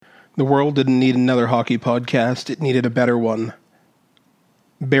The world didn't need another hockey podcast. It needed a better one.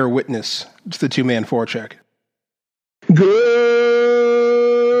 Bear witness to the two-man forecheck.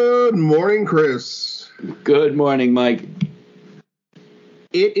 Good morning, Chris. Good morning, Mike.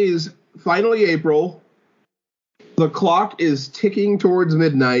 It is finally April. The clock is ticking towards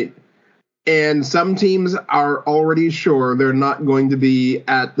midnight, and some teams are already sure they're not going to be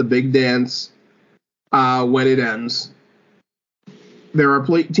at the big dance when it ends. There are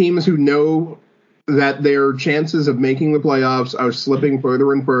teams who know that their chances of making the playoffs are slipping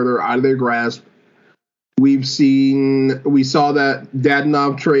further and further out of their grasp. We saw that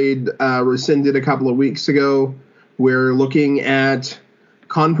Dadonov trade rescinded a couple of weeks ago. We're looking at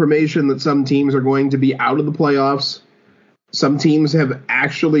confirmation that some teams are going to be out of the playoffs. Some teams have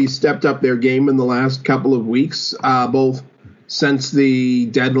actually stepped up their game in the last couple of weeks, both since the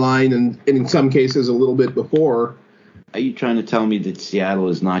deadline and in some cases a little bit before. Are you trying to tell me that Seattle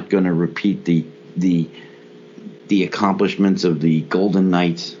is not going to repeat the accomplishments of the Golden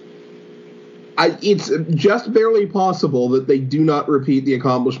Knights? It's just barely possible that they do not repeat the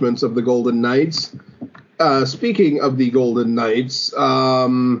accomplishments of the Golden Knights. Speaking of the Golden Knights,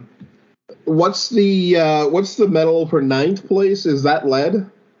 what's the medal for ninth place? Is that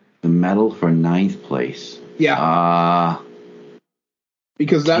lead? The medal for ninth place. Yeah.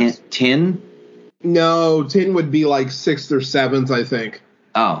 Because that's tin. No, tin would be like sixth or seventh, I think.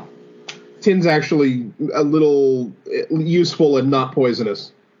 Oh. Tin's actually a little useful and not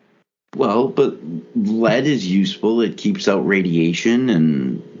poisonous. Well, but lead is useful. It keeps out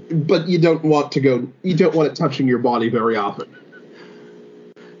radiation But you don't want it touching your body very often.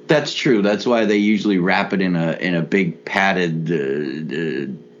 That's true. That's why they usually wrap it in a big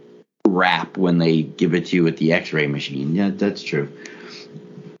padded wrap when they give it to you at the X-ray machine. Yeah, that's true.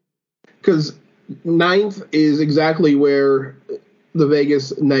 Because ninth is exactly where the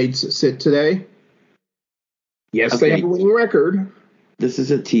Vegas Knights sit today. Yes, okay. They have a winning record. This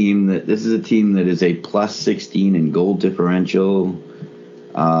is a team that is a plus 16 in goal differential.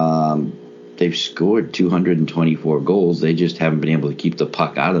 They've scored 224 goals. They just haven't been able to keep the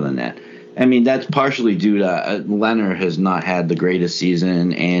puck out of the net. I mean, that's partially due to Leonard has not had the greatest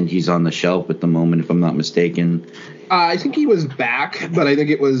season, and he's on the shelf at the moment, if I'm not mistaken. I think he was back, but I think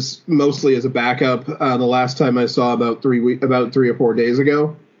it was mostly as a backup. The last time I saw about 3 or 4 days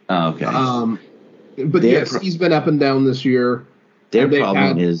ago. Oh, okay. But yes, he's been up and down this year. Their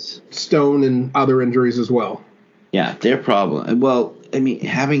problem is Stone and other injuries as well. Yeah, their problem. Well, I mean,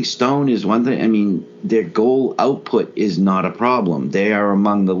 having Stone is one thing. I mean, their goal output is not a problem. They are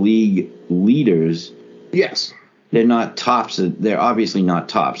among the league leaders. Yes. They're not tops. They're obviously not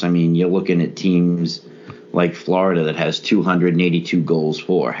tops. I mean, you're looking at teams like Florida that has 282 goals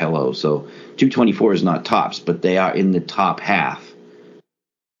for. Hello. So 224 is not tops, but they are in the top half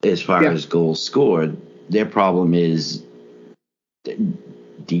as far as goals scored. Their problem is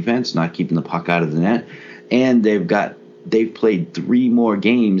defense, not keeping the puck out of the net. And they've played 3 more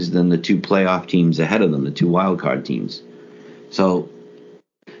games than the 2 playoff teams ahead of them, the 2 wildcard teams. So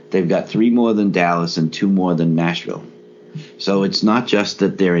they've got 3 more than Dallas and 2 more than Nashville. So it's not just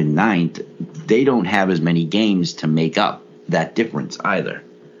that they're in ninth. They don't have as many games to make up that difference either.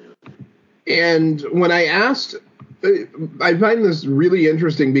 And when I asked, I find this really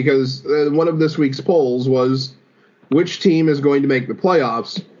interesting because one of this week's polls was which team is going to make the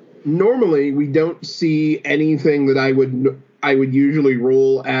playoffs. Normally, we don't see anything that I would usually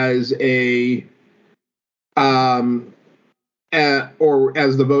rule as or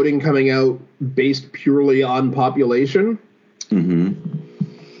as the voting coming out based purely on population. Mm-hmm.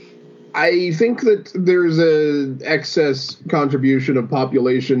 I think that there's a excess contribution of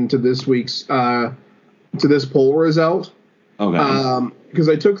population to this week's to this poll result. Okay. Because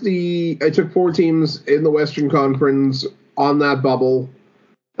I took 4 teams in the Western Conference on that bubble.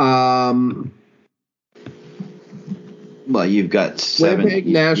 Well, you've got 7. Winnipeg,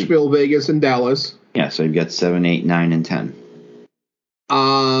 Nashville, Vegas, and Dallas. Yeah, so you've got 7, 8, 9, and 10.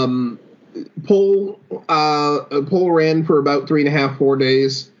 Poll ran for about 3.5, 4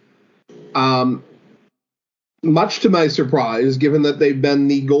 days. Much to my surprise, given that they've been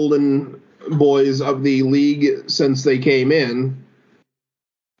the golden boys of the league since they came in,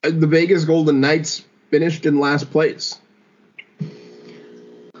 the Vegas Golden Knights finished in last place.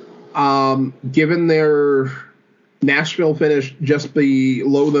 Given their Nashville finished just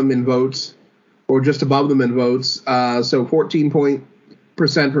below them in votes, or just above them in votes, so 14%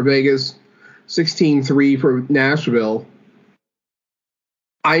 for Vegas, 16.3 for Nashville.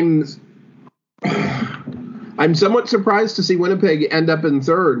 I'm somewhat surprised to see Winnipeg end up in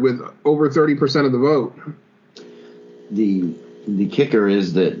third with over 30% of the vote. The the kicker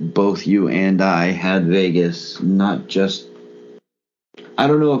is that both you and I had Vegas, not just. I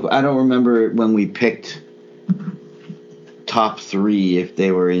don't remember when we picked top three if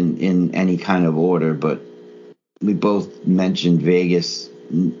they were in any kind of order, but we both mentioned Vegas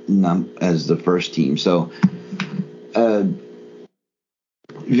as the first team. So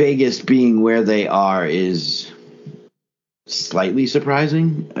Vegas being where they are is slightly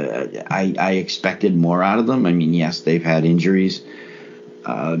surprising. I expected more out of them. I mean, yes, they've had injuries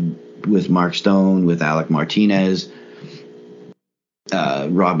with Mark Stone, with Alec Martinez,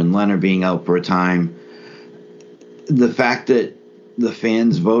 Robin Leonard being out for a time. The fact that the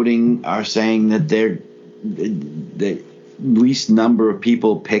fans voting are saying that the least number of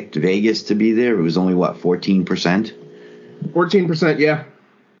people picked Vegas to be there. It was only, 14%? 14%, yeah.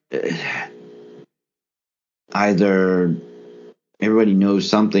 Either everybody knows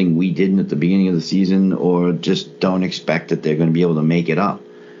something we didn't at the beginning of the season, or just don't expect that they're going to be able to make it up.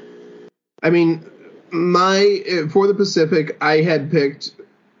 I mean, for the Pacific, I had picked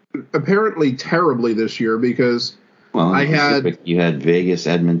apparently terribly this year because you had Vegas,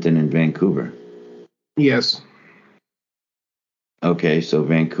 Edmonton, and Vancouver. Yes. Okay, so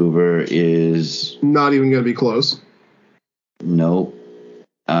Vancouver is not even going to be close. No.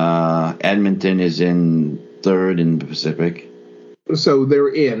 Edmonton is in third in the Pacific. So they're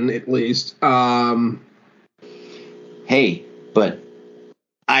in, at least. Hey, but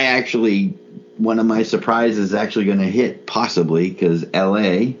one of my surprises is actually going to hit, possibly, because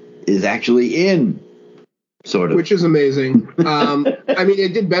LA is actually in, sort of. Which is amazing. I mean,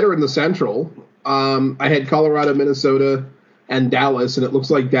 it did better in the Central. I had Colorado, Minnesota, and Dallas, and it looks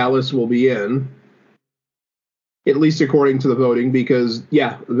like Dallas will be in, at least according to the voting, because,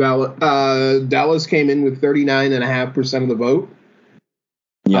 Dallas came in with 39.5% of the vote.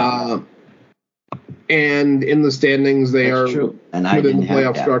 Yeah. And in the standings, they are true. And within the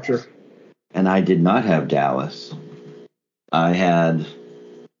playoff structure. And I did not have Dallas. I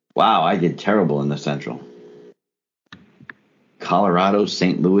did terrible in the Central. Colorado,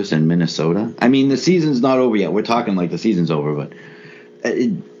 St. Louis, and Minnesota. I mean, the season's not over yet. We're talking like the season's over, but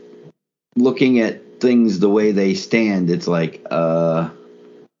looking at things the way they stand, it's like, okay.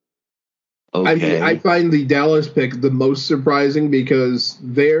 I mean, I find the Dallas pick the most surprising because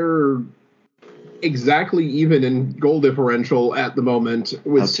they're exactly even in goal differential at the moment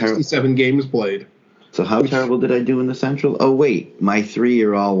with 67 games played. So how terrible did I do in the Central? Oh, wait, my three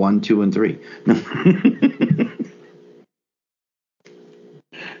are all 1, 2, and 3.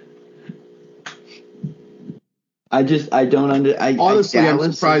 Honestly,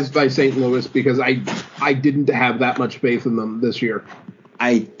 I'm surprised by St. Louis because I didn't have that much faith in them this year.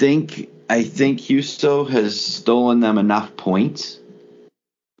 I think Houston has stolen them enough points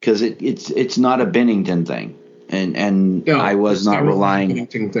because it's not a Binnington thing, and no, I was not relying.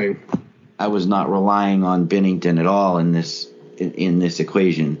 Binnington thing. I was not relying on Binnington at all in this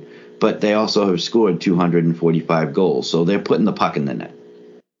equation, but they also have scored 245 goals, so they're putting the puck in the net.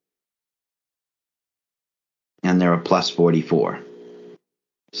 And they're a plus 44.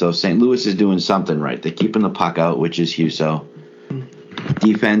 So St. Louis is doing something right. They're keeping the puck out, which is Husso.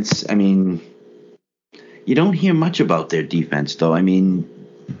 Defense, I mean, you don't hear much about their defense, though. I mean,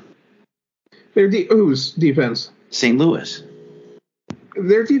 whose defense? St. Louis.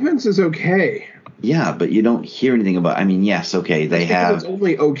 Their defense is okay. Yeah, but you don't hear anything about. I mean, yes, okay, they have. It's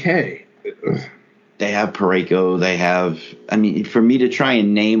only okay. They have Parayko. They have. I mean, for me to try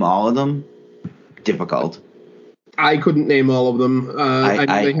and name all of them, difficult. I couldn't name all of them. They have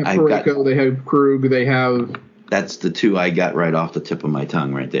Parayko, they have Krug, they have... That's the two I got right off the tip of my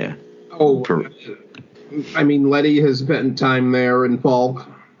tongue right there. Oh, I mean, Leddy has spent time there in Falk.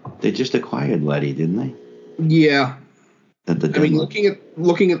 They just acquired Leddy, didn't they? Yeah. I mean,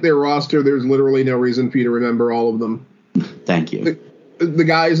 looking at their roster, there's literally no reason for you to remember all of them. Thank you. The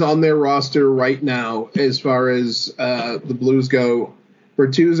guys on their roster right now, as far as the Blues go,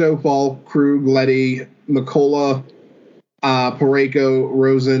 Bertuzzo, Falk, Krug, Leddy, McCullough, Parayko,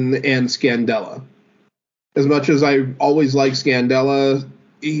 Rosen, and Scandella. As much as I always like Scandella,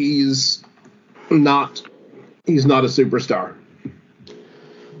 he's not a superstar.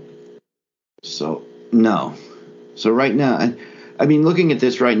 So, no. So right now, I mean, looking at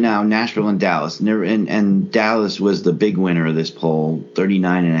this right now, Nashville and Dallas, and Dallas was the big winner of this poll,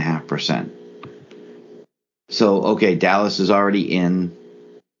 39.5%. So, okay, Dallas is already in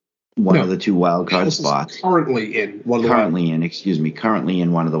one of the two wild card spots. Currently in one of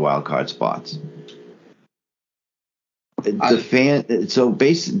the wild card spots.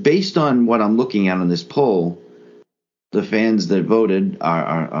 Based on what I'm looking at on this poll, the fans that voted,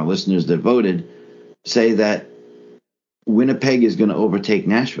 our listeners that voted, say that Winnipeg is going to overtake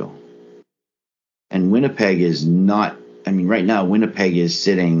Nashville. And Winnipeg is not, I mean, right now, Winnipeg is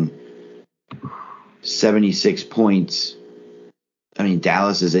sitting 76 points. I mean,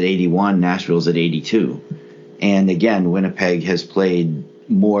 Dallas is at 81, Nashville's at 82. And again, Winnipeg has played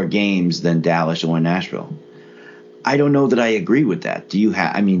more games than Dallas or Nashville. I don't know that I agree with that. Do you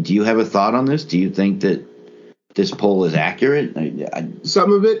have a thought on this? Do you think that this poll is accurate?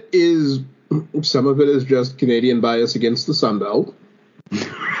 Some of it is just Canadian bias against the Sun Belt.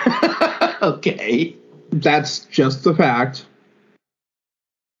 Okay. That's just the fact.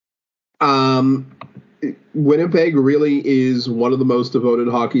 Winnipeg really is one of the most devoted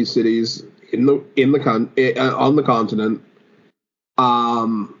hockey cities on the continent.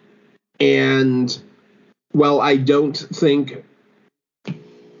 And well, I think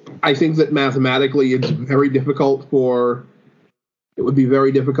that mathematically it would be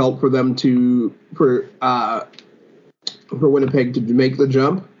very difficult for them for Winnipeg to make the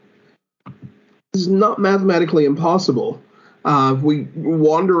jump. It's not mathematically impossible. If we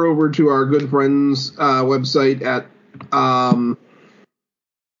wander over to our good friend's website at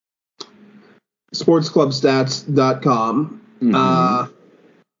sportsclubstats.com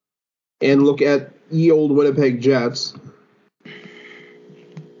and look at ye old Winnipeg Jets,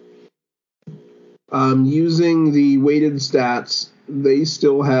 using the weighted stats, they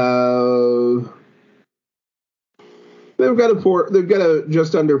still have. They've got a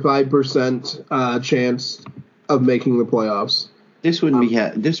just under 5% chance of making the playoffs. This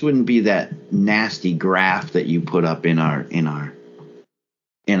wouldn't be that nasty graph that you put up in our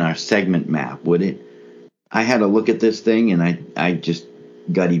segment map, would it? I had a look at this thing and I just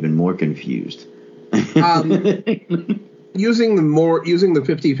got even more confused. Using the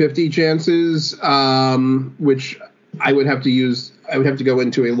 50-50 chances, which I would have to go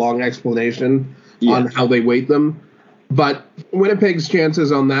into a long explanation on how they weight them. But Winnipeg's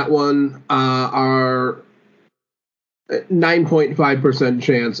chances on that one are 9.5%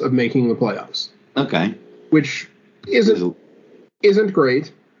 chance of making the playoffs. Okay. Which isn't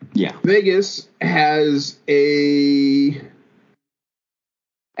great. Yeah. Vegas has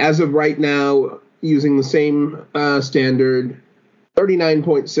as of right now, using the same standard,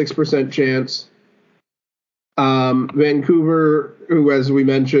 39.6% chance. Vancouver, who, as we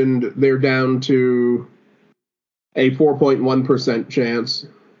mentioned, they're down to a 4.1% chance.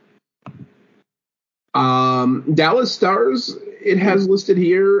 Dallas Stars, it has listed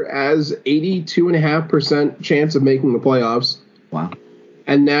here as 82.5% chance of making the playoffs. Wow.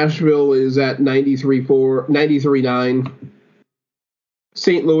 And Nashville is at 93.9.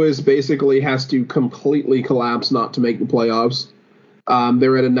 St. Louis basically has to completely collapse not to make the playoffs.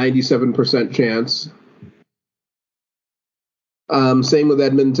 They're at a 97% chance. Same with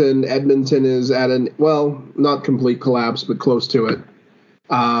Edmonton. Edmonton is at not complete collapse, but close to it.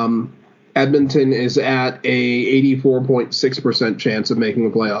 Edmonton is at a 84.6% chance of making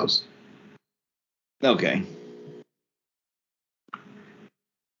the playoffs. Okay.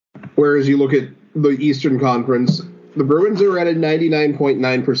 Whereas you look at the Eastern Conference, the Bruins are at a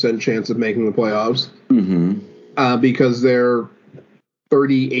 99.9% chance of making the playoffs. Because they're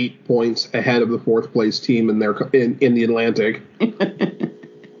 38 points ahead of the fourth place team in the Atlantic.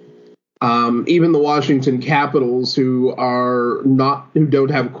 Even the Washington Capitals, who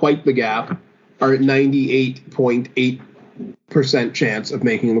don't have quite the gap, are at 98.8% chance of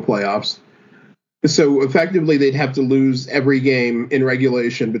making the playoffs. So effectively, they'd have to lose every game in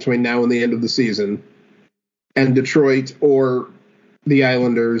regulation between now and the end of the season. And Detroit or the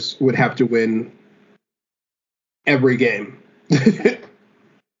Islanders would have to win every game.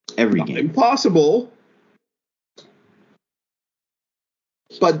 Every game. Impossible,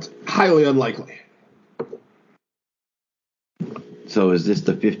 but highly unlikely. So is this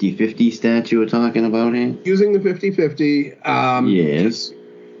the 50-50 stat you were talking about, Hank? Using the 50-50. Yes.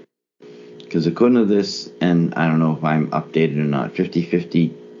 Because according to this, and I don't know if I'm updated or not,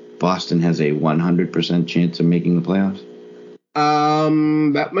 50-50, Boston has a 100% chance of making the playoffs?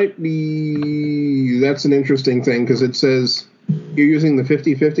 That's an interesting thing, because it says you're using the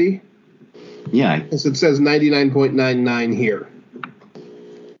 50-50? Yeah. Because it says 99.99 here.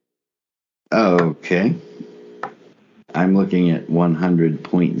 Okay. I'm looking at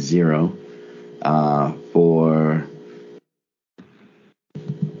 100.0 for...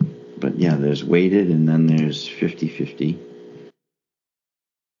 But yeah, there's weighted and then there's 50-50.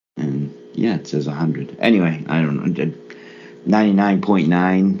 And yeah, it says 100. Anyway, I don't know.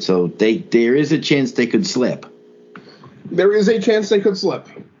 99.9. So there is a chance they could slip. There is a chance they could slip.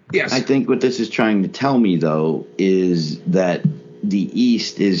 Yes. I think what this is trying to tell me, though, is that the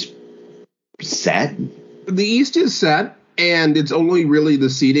East is set. the East is set, and it's only really the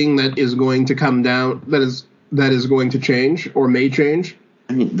seeding that is going to come down. That is going to change or may change.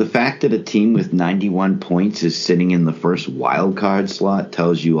 I mean, the fact that a team with 91 points is sitting in the first wild card slot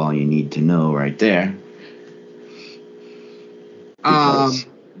tells you all you need to know right there. Because,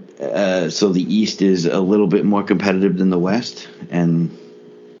 so the East is a little bit more competitive than the West, and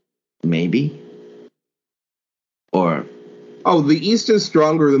maybe, or the East is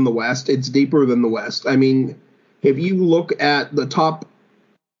stronger than the West. It's deeper than the West. I mean, if you look at the top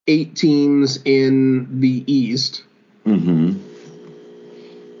 8 teams in the East, and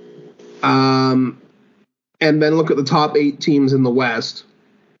then look at the top 8 teams in the West,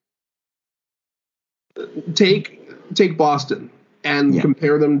 take Boston and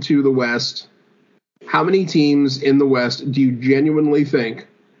compare them to the West. How many teams in the West do you genuinely think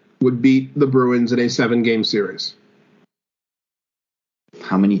would beat the Bruins in a 7-game series?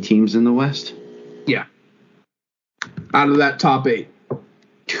 How many teams in the West? Yeah. Out of that top 8.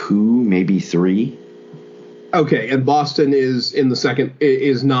 2, maybe 3. Okay, and Boston is in the second,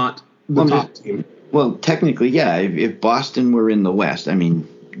 is not the top team. Well, technically, yeah. If Boston were in the West, I mean,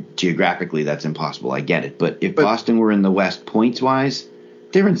 geographically that's impossible. I get it. But if Boston were in the West points-wise,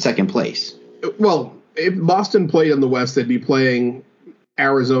 they're in second place. Well, if Boston played in the West, they'd be playing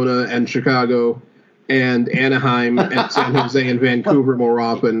Arizona and Chicago and Anaheim and San Jose and Vancouver more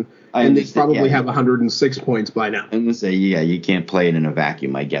often. And they probably have 106 points by now. I'm going to say, you can't play it in a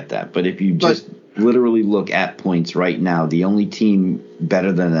vacuum. I get that. But if you just literally look at points right now, the only team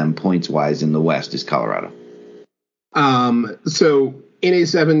better than them points-wise in the West is Colorado. So in a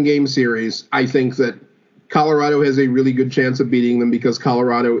 7-game series, I think that Colorado has a really good chance of beating them because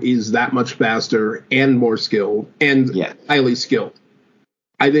Colorado is that much faster and more skilled and highly skilled.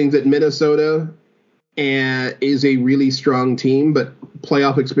 I think that Minnesota is a really strong team, but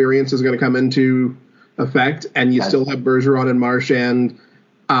playoff experience is going to come into effect, and you still have Bergeron and Marchand,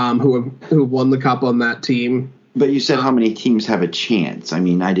 who have won the cup on that team. But you said how many teams have a chance? I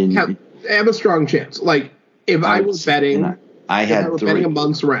mean, I didn't have a strong chance. Like if I was betting, I had betting a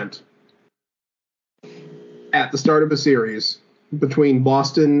month's rent at the start of a series between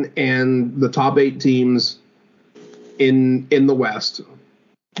Boston and the top 8 teams in the West.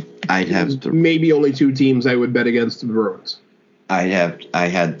 I'd have maybe only 2 teams I would bet against the Bruins. I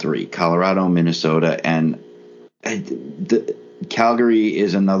had 3: Colorado, Minnesota, and Calgary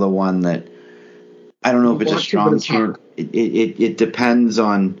is another one that I don't know if it's a strong chance. It depends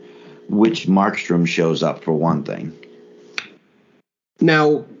on which Markstrom shows up, for one thing.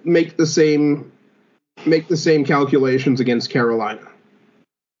 Now make the same calculations against Carolina.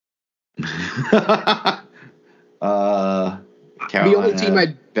 Carolina,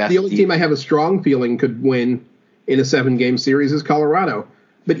 the only team I have a strong feeling could win in a 7-game series is Colorado.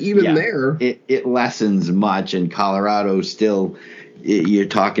 But even there, it lessens much, and Colorado still. You're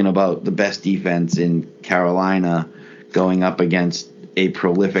talking about the best defense in Carolina going up against a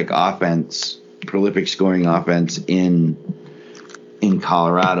prolific scoring offense in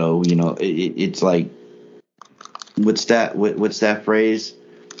Colorado. You know, it's like what's that phrase?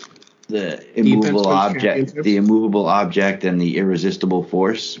 The immovable object and the irresistible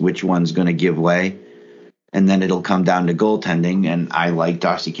force. Which one's going to give way? And then it'll come down to goaltending. And I like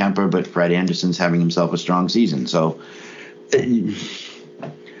Darcy Kemper, but Fred Anderson's having himself a strong season. So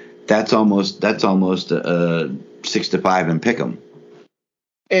that's almost a 6-5 and pick 'em.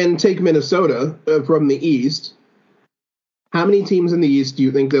 And take Minnesota from the East. How many teams in the East do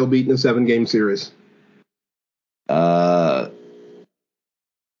you think they'll beat in a 7-game series?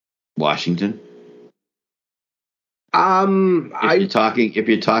 Washington. If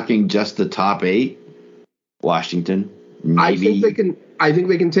you're talking just the top 8, Washington. Maybe. I think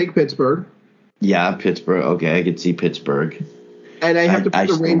they can take Pittsburgh. Yeah, Pittsburgh. Okay, I could see Pittsburgh. And I have to put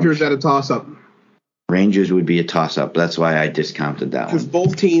the Rangers at a toss-up. Rangers would be a toss-up. That's why I discounted that one. Because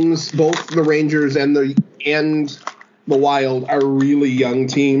both teams, both the Rangers and the Wild, are really young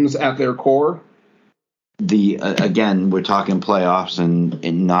teams at their core. Again, we're talking playoffs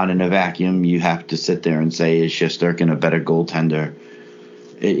and not in a vacuum. You have to sit there and say, is Shesterkin a better goaltender?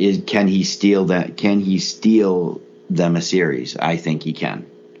 Can he steal that? Can he steal them a series? I think he can.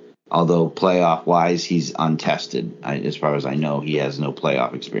 Although playoff-wise, he's untested. As far as I know, he has no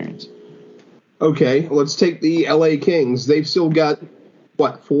playoff experience. Okay, let's take the LA Kings. They've still got,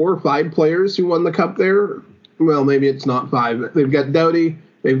 4 or 5 players who won the cup there? Well, maybe it's not 5. They've got Doughty,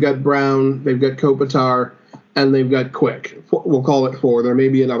 they've got Brown, they've got Kopitar, and they've got Quick. We'll call it 4. There may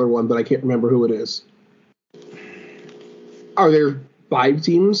be another one, but I can't remember who it is. Are there 5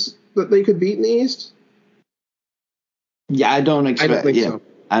 teams that they could beat in the East? Yeah, I don't think so.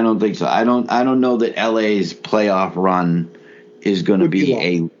 I don't think so. I don't know that LA's playoff run is going to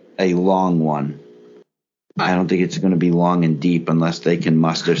be a long one. I don't think it's going to be long and deep unless they can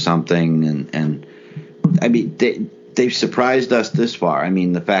muster something. And I mean, they've surprised us this far. I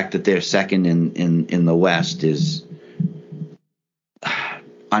mean, the fact that they're second in the West is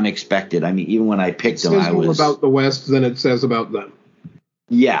unexpected. I mean, even when I picked them, I was more about the West than it says about them.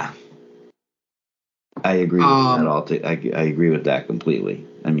 Yeah, I agree with that. I agree with that completely.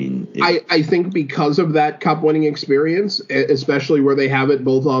 I mean, I think because of that Cup winning experience, especially where they have it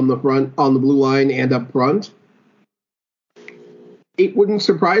both on the front, on the blue line, and up front, it wouldn't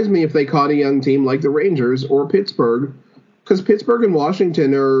surprise me if they caught a young team like the Rangers or Pittsburgh, because Pittsburgh and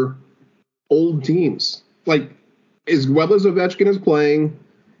Washington are old teams. Like, as well as Ovechkin is playing,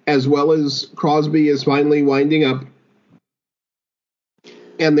 as well as Crosby is finally winding up,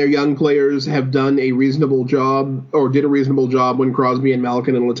 and their young players have done a reasonable job, or did a reasonable job when Crosby and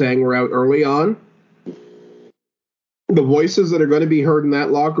Malkin and Letang were out early on. The voices that are going to be heard in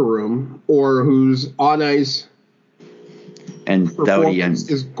that locker room, or who's on ice and Doughty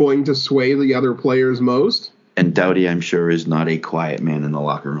is going to sway the other players most. And Doughty, I'm sure, is not a quiet man in the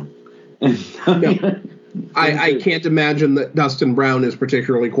locker room. No. I can't imagine that Dustin Brown is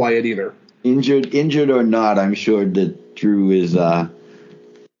particularly quiet either. Injured or not, I'm sure that Drew is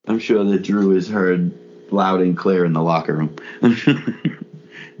heard loud and clear in the locker room.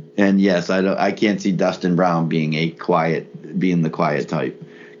 And yes, I can't see Dustin Brown being the quiet type.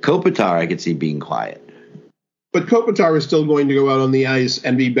 Kopitar, I could see being quiet. But Kopitar is still going to go out on the ice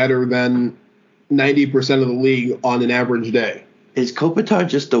and be better than 90% of the league on an average day. Is Kopitar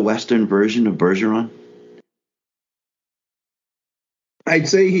just the Western version of Bergeron? I'd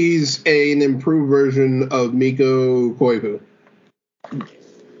say he's an improved version of Mikko Koivu.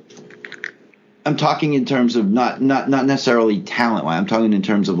 I'm talking in terms of not necessarily talent. I'm talking in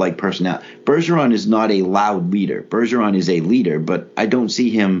terms of like personality. Bergeron is not a loud leader. Bergeron is a leader, but I don't see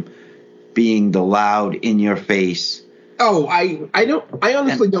him being the loud in your face. Oh, I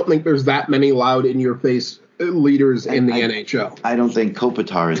honestly don't think there's that many loud in your face leaders in the NHL. I don't think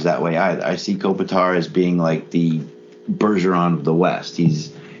Kopitar is that way either. I see Kopitar as being like the Bergeron of the West.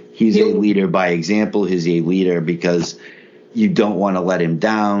 He's a leader by example. He's a leader because you don't want to let him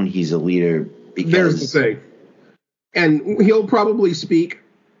down. He's a leader because... There's the thing. And he'll probably speak.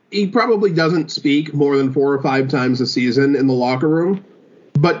 He probably doesn't speak more than 4 or 5 times a season in the locker room,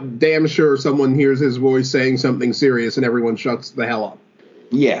 but damn sure someone hears his voice saying something serious and everyone shuts the hell up.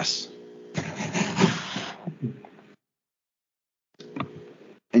 Yes.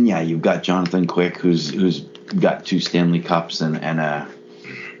 And yeah, you've got Jonathan Quick, who's got 2 Stanley Cups and a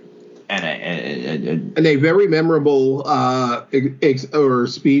very memorable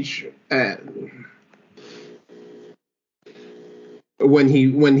speech when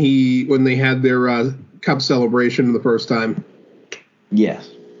they had their cup celebration the first time. Yes.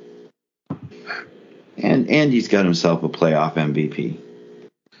 And he's got himself a playoff MVP.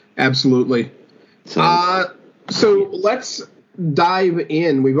 Absolutely. So let's dive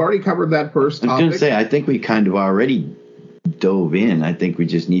in. We've already covered that first topic. I was going to say, I think we kind of already dove in. I think we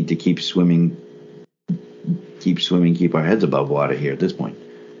just need to keep swimming, keep our heads above water here at this point.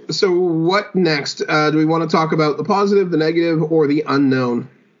 So what next? Do we want to talk about the positive, the negative, or the unknown?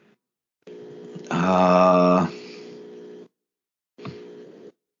 I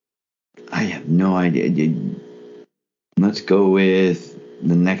have no idea. Let's go with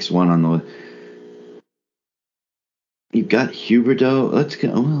the next one on the... You've got Huberdeau. Let's go.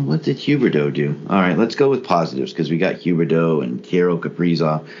 Well, what did Huberdeau do? All right, let's go with positives because we got Huberdeau and Kirill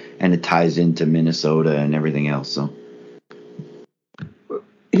Kaprizov, and it ties into Minnesota and everything else. So,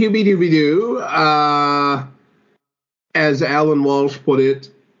 Hubie-Dooby-Doo, as Alan Walsh put it,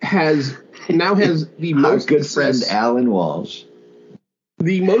 has the most good friend Alan Walsh.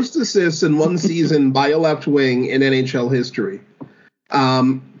 The most assists in one season by a left wing in NHL history.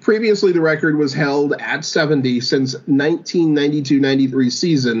 Previously, the record was held at 70 since 1992-93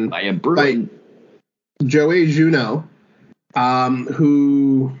 season by a Bruin, Joey Juneau,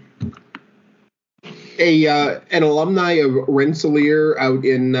 who an alumni of Rensselaer out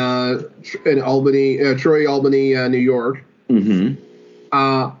in Albany, Troy, Albany, New York. Mm-hmm.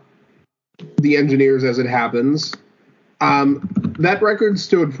 The Engineers, as it happens. That record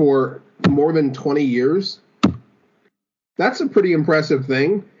stood for more than 20 years. That's a pretty impressive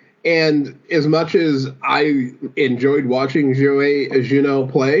thing. And as much as I enjoyed watching Joey Juneau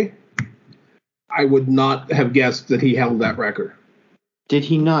play, I would not have guessed that he held that record. Did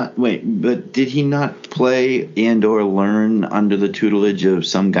he not play and or learn under the tutelage of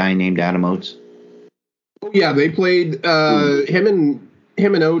some guy named Adam Oates? Yeah, they played him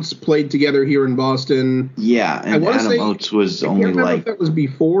him and Oates played together here in Boston. Yeah, and Adam Oates was only I can't remember if that was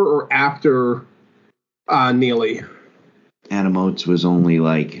before or after Neely. Adam Oates was only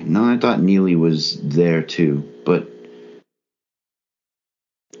no, I thought Neely was there too, but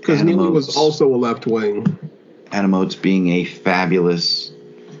because Neely was also a left wing. Adam Oates being a fabulous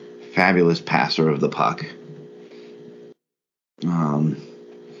passer of the puck.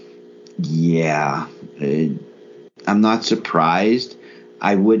 Yeah, I'm not surprised.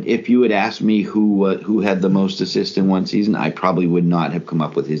 I would, if you had asked me who had the most assists in one season, I probably would not have come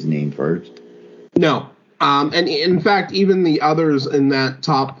up with his name first. No. And in fact, even the others in that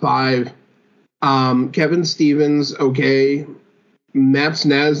top 5, Kevin Stevens, okay, Mats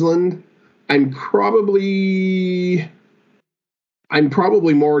Naslund, I'm probably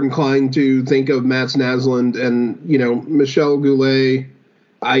more inclined to think of Mats Naslund, and Michel Goulet.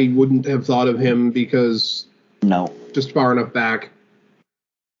 I wouldn't have thought of him because just far enough back.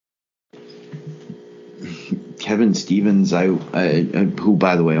 Kevin Stevens, who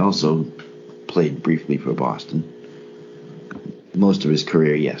by the way also played briefly for Boston. Most of his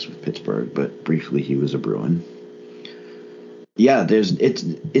career, yes, with Pittsburgh, but briefly he was a Bruin. Yeah,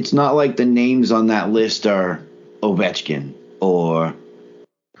 it's not like the names on that list are Ovechkin or.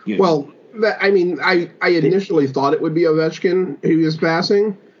 I initially thought it would be Ovechkin who was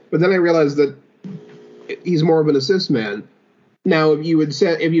passing, but then I realized that he's more of an assist man. Now, if you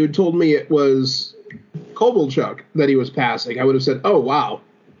had told me it was Kovalchuk that he was passing, I would have said, "Oh wow,"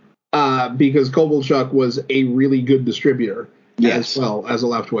 because Kovalchuk was a really good distributor as well as a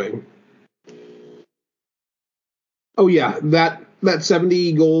left wing. Oh yeah, that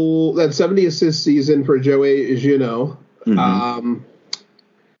 70 assist season for Joey Gino. Mm-hmm.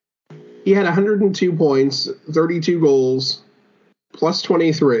 He had 102 points, 32 goals, plus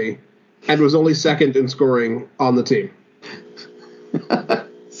 23, and was only second in scoring on the team.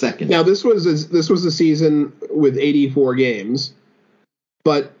 Second. Now this was a season with 84 games,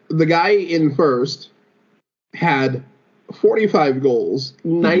 but the guy in first had 45 goals,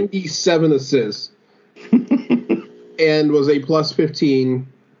 97 assists, and was a plus 15.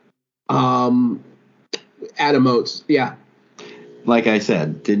 Adam Oates, yeah. Like I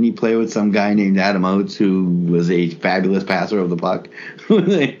said, didn't he play with some guy named Adam Oates who was a fabulous passer of the puck?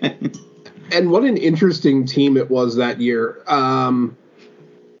 And what an interesting team it was that year.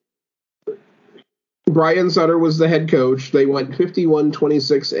 Brian Sutter was the head coach. They went 51,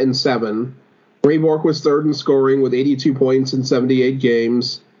 26, and 7. Ray Bourque was third in scoring with 82 points in 78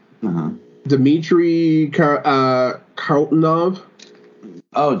 games. Uh-huh. Dmitry Kvartonov.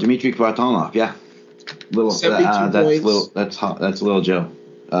 Oh, Dmitry Kvartonov, yeah. 72 points. That's Little Joe.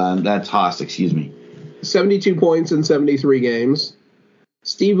 That's Haas, excuse me. 72 points in 73 games.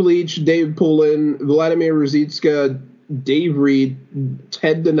 Steve Leach, Dave Poulin, Vladimir Ruzicka, Dave Reed,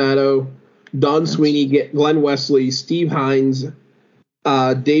 Ted Donato, Don Sweeney, Glenn Wesley, Steve Hines,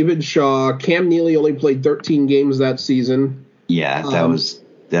 David Shaw. Cam Neely only played 13 games that season. Yeah,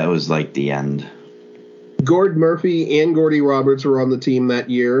 that was like the end. Gord Murphy and Gordy Roberts were on the team that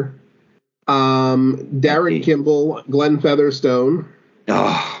year. Darren Kimball, Glenn Featherstone.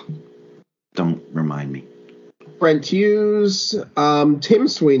 Oh, don't remind me. Brent Hughes, Tim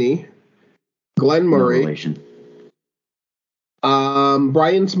Sweeney, Glenn Murray. No relation.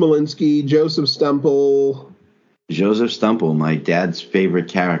 Brian Smolinski, Joseph Stumple. Joseph Stumple, my dad's favorite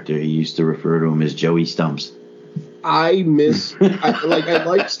character. He used to refer to him as Joey Stumps. I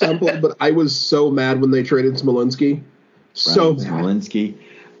like Stumple, but I was so mad when they traded Smolinski. So mad. Smolinski.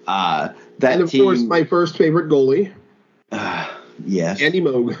 And of course, my first favorite goalie. Yes. Andy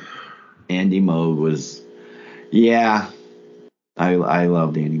Moog. Andy Moog was, yeah. I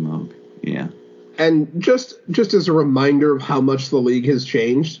loved Andy Moog. Yeah. And just as a reminder of how much the league has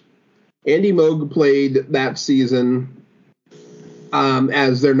changed, Andy Moog played that season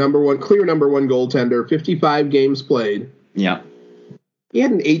as their clear number one goaltender, 55 games played. Yeah. He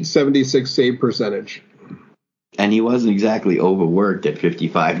had an .876 save percentage. And he wasn't exactly overworked at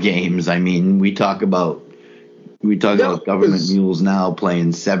 55 games. I mean, we talk about government mules now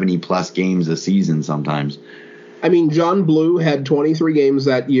playing 70-plus games a season sometimes. I mean, John Blue had 23 games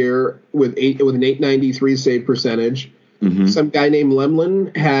that year with an .893 save percentage. Mm-hmm. Some guy named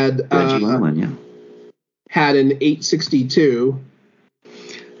Lemlin had Reggie Lemlin, yeah, had an .862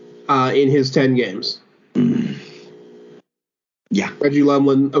 in his 10 games. Mm. Yeah, Reggie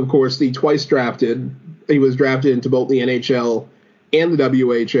Lemlin, of course, the twice drafted. He was drafted into both the NHL and the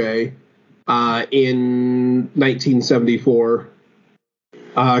WHA in 1974,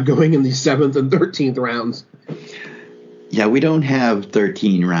 going in the 7th and 13th rounds. Yeah, we don't have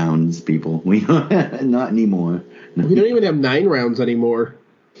 13 rounds, people. We don't, not anymore. We don't even have 9 rounds anymore.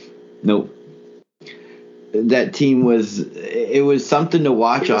 Nope. That team was something to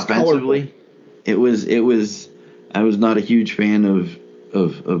watch offensively. Colorful. It was I was not a huge fan of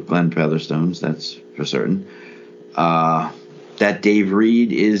Glenn Featherstone's, that's for certain. That Dave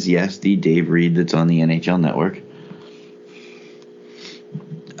Reed is, yes, the Dave Reed that's on the NHL Network.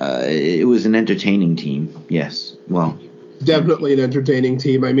 It was an entertaining team, yes. Well, definitely an entertaining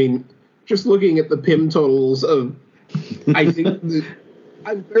team. I mean, just looking at the PIM totals of, I think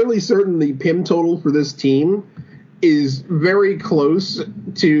I'm fairly certain the PIM total for this team is very close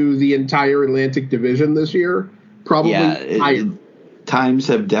to the entire Atlantic Division this year. Probably higher. Times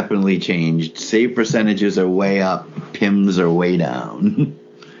have definitely changed. Save percentages are way up. PIMs are way down.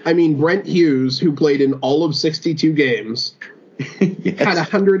 I mean, Brent Hughes, who played in all of 62 games, Yes. had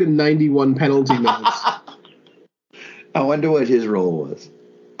 191 penalty minutes. I wonder what his role was.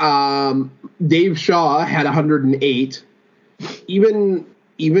 Dave Shaw had 108. Even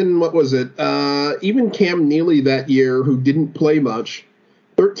what was it? Even Cam Neely that year, who didn't play much,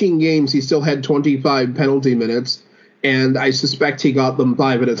 13 games, he still had 25 penalty minutes, and I suspect he got them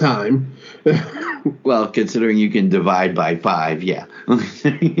 5 at a time. Well, considering you can divide by 5, yeah.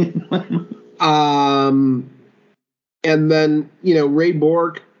 And then, Ray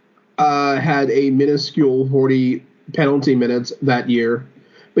Bourque had a minuscule 40 penalty minutes that year.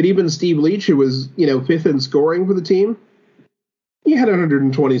 But even Steve Leach, who was, 5th in scoring for the team, he had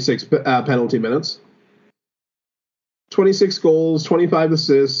 126 penalty minutes. 26 goals, 25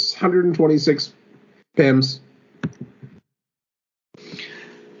 assists, 126 PIMs.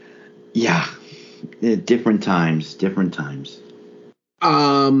 Yeah. Different times.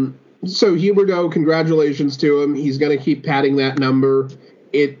 So Huberdeau, congratulations to him. He's going to keep padding that number.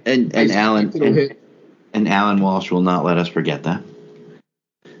 And Alan Walsh will not let us forget that.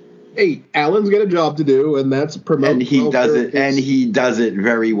 Hey, Alan's got a job to do, and that's promote. And he does it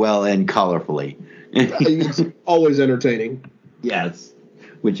very well and colorfully. It's always entertaining. Yes,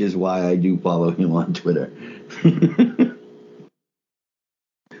 which is why I do follow him on Twitter.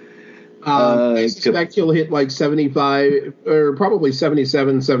 I suspect he'll hit like 75 or probably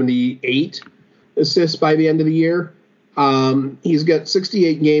 77, 78 assists by the end of the year. He's got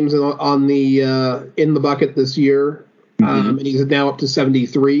 68 games on the in the bucket this year, and he's now up to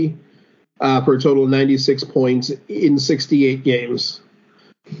 73 for a total of 96 points in 68 games.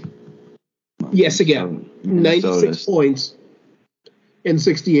 Yes, again, 96 points in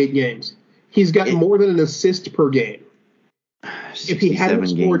 68 games. He's got more than an assist per game. If he hadn't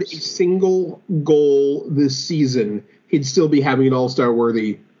scored a single goal this season, he'd still be having an all-star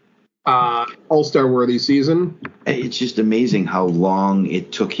worthy season. It's just amazing how long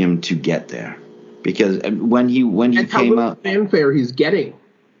it took him to get there, because when he came out, fanfare he's getting.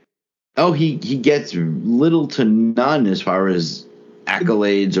 Oh, he gets little to none as far as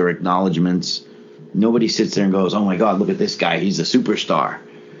accolades or acknowledgments. Nobody sits there and goes, "Oh my God, look at this guy! He's a superstar."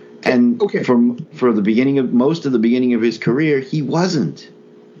 And for the beginning of his career, he wasn't.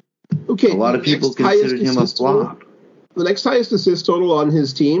 Okay, a lot of people considered him a flop. The next highest assist total on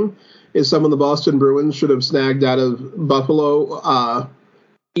his team is someone the Boston Bruins should have snagged out of Buffalo,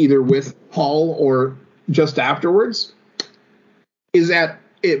 either with Hall or just afterwards.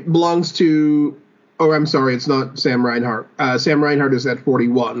 It belongs to? Oh, I'm sorry, it's not Sam Reinhart. Sam Reinhart is at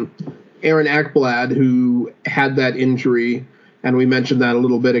 41. Aaron Ekblad, who had that injury, and we mentioned that a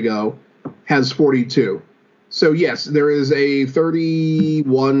little bit ago, has 42. So, yes, there is a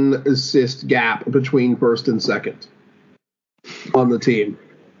 31 assist gap between first and second on the team.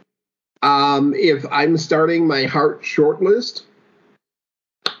 If I'm starting my Hart shortlist,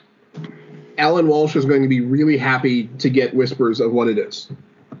 Alan Walsh is going to be really happy to get whispers of what it is.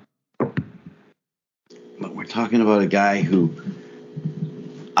 But we're talking about a guy who,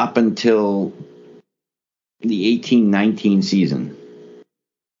 up until the 18-19 season,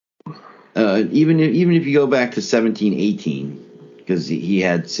 even if you go back to 17-18, because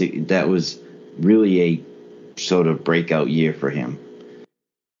that was really a sort of breakout year for him.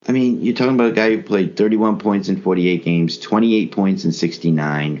 I mean, you're talking about a guy who played 31 points in 48 games, 28 points in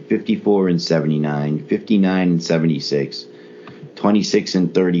 69, 54 in 79, 59 in 76, 26 in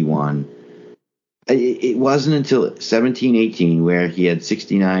 31. It wasn't until 17-18 where he had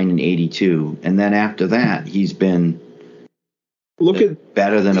 69 and 82, and then after that, he's been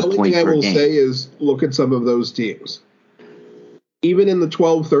better than a point per game. The only thing I will say is look at some of those teams. Even in the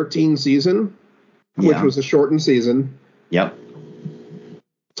 12-13 season, which was a shortened season, yep,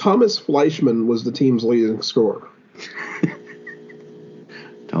 Thomas Fleischmann was the team's leading scorer.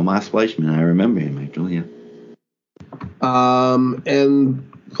 Thomas Fleischmann, I remember him actually. Yeah.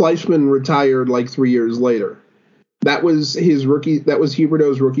 And Fleischman retired like 3 years later. That was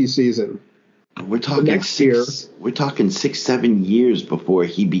Huberdeau's rookie season. We're talking next year, we're talking 6-7 years before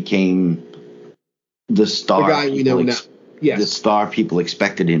he became the star. The guy we know now. Yes. The star people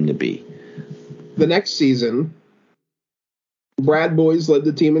expected him to be. The next season, Brad Boyes led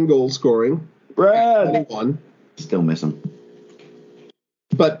the team in goal scoring. Brad! 21. Still miss him.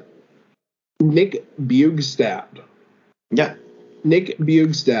 But Nick Bjugstad. Yeah. Nick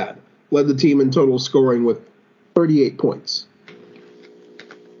Bjugstad led the team in total scoring with 38 points.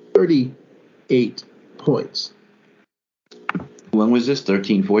 38 points. When was this?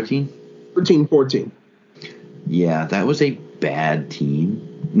 13-14? 13-14. Yeah, that was a bad team.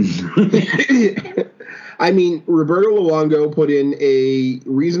 I mean, Roberto Luongo put in a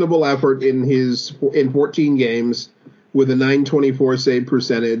reasonable effort in 14 games with a .924 save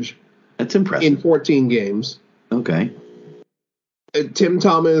percentage. That's impressive. In 14 games. Okay. Tim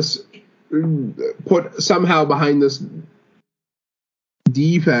Thomas put somehow behind this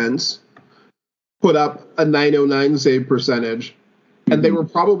defense, put up a .909 save percentage, and they were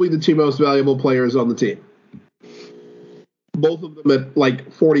probably the two most valuable players on the team. Both of them at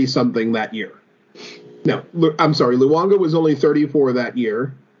like 40-something that year. No, I'm sorry, Luongo was only 34 that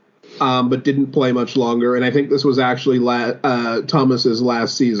year, but didn't play much longer, and I think this was actually Thomas's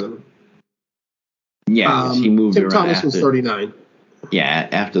last season. Yeah, he moved Tim around. Thomas was 39. Yeah,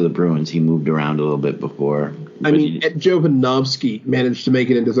 after the Bruins, he moved around a little bit before. I mean, Jovanovski managed to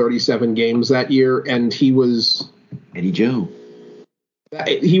make it into 37 games that year, and he was Eddie Joe.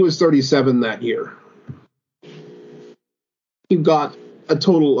 He was 37 that year. He got a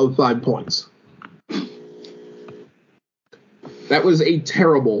total of 5 points. That was a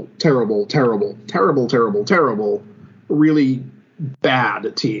terrible, really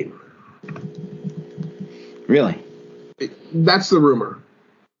bad team. Really? That's the rumor.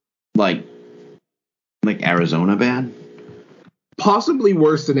 Like Arizona bad? Possibly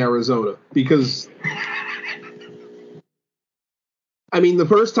worse than Arizona, because I mean, the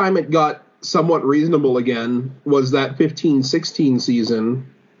first time it got somewhat reasonable again was that 15-16 season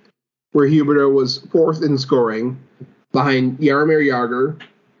where Huberdeau was fourth in scoring behind Jaromir Jagr,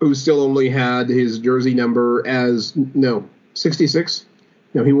 who still only had his jersey number as 66?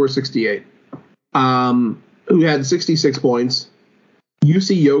 No, he wore 68. Who had 66 points,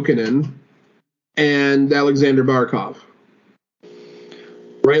 Jussi Jokinen, and Alexander Barkov.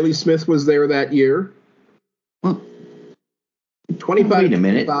 Riley Smith was there that year. Well, 25, wait a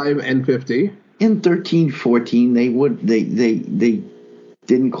minute. 25, and 50. In 13-14, they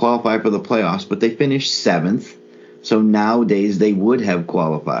didn't qualify for the playoffs, but they finished 7th. So nowadays they would have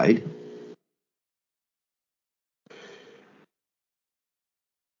qualified.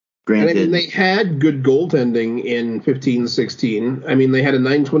 Granted, and I mean, they had good goaltending in 15-16. I mean, they had a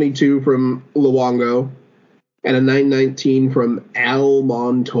 .922 from Luongo and a .919 from Al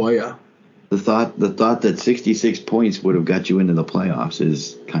Montoya. The thought that 66 points would have got you into the playoffs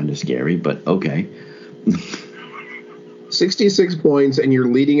is kind of scary, but okay. 66 points, and you're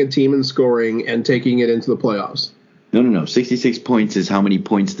leading a team in scoring and taking it into the playoffs. No. 66 points is how many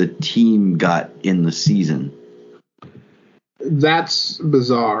points the team got in the season. That's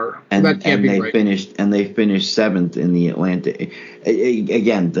bizarre. And, that can't and be they right. finished 7th in the Atlantic.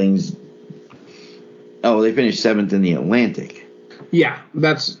 Again, things. Oh, they finished 7th in the Atlantic. Yeah,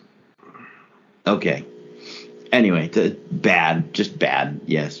 that's okay. Anyway, bad, just bad.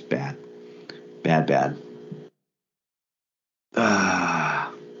 Yes, bad.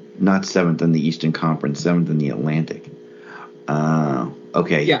 Not 7th in the Eastern Conference, 7th in the Atlantic.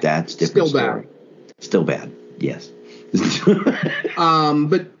 Okay, yeah, that's different. Still bad. Yes.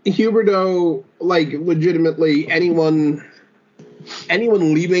 But Huberdeau, like, legitimately, anyone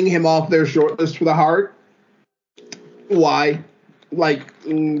leaving him off their short list for the Hart, why? Like,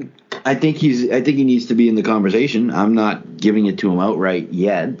 I think he needs to be in the conversation. I'm not giving it to him outright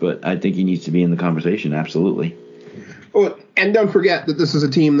yet, but I think he needs to be in the conversation. Absolutely. Oh, and don't forget that this is a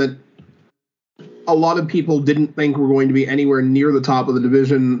team that a lot of people didn't think were going to be anywhere near the top of the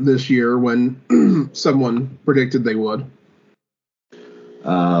division this year when someone predicted they would.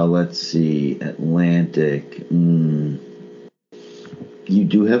 Let's see. Atlantic. You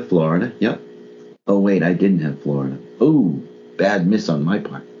do have Florida. Yep. Oh, wait, I didn't have Florida. Oh, bad miss on my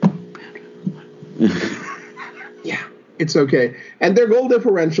part. Yeah, it's okay. And their goal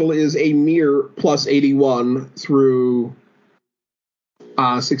differential is a mere plus 81 through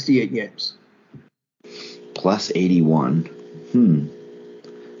 68 games. Plus 81.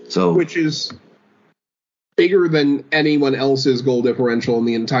 So, which is bigger than anyone else's goal differential in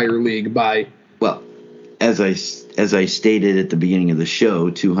the entire league by. Well, as I stated at the beginning of the show,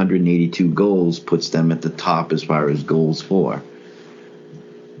 282 goals puts them at the top as far as goals for.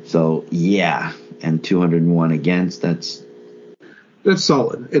 So, yeah, and 201 against, that's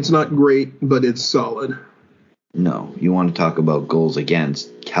solid. It's not great, but it's solid. No, you want to talk about goals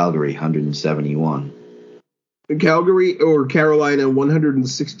against. Calgary, 171. Calgary or Carolina,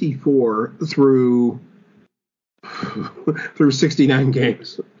 164 through 69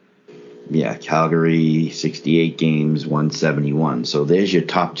 games. Yeah, Calgary, 68 games, 171. So there's your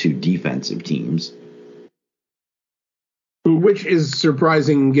top two defensive teams. Which is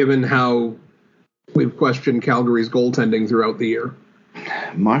surprising given how we've questioned Calgary's goaltending throughout the year.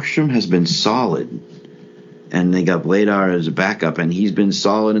 Markstrom has been solid. And they got Vladar as a backup, and he's been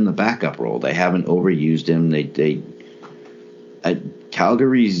solid in the backup role. They haven't overused him.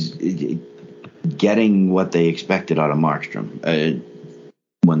 Calgary's getting what they expected out of Markstrom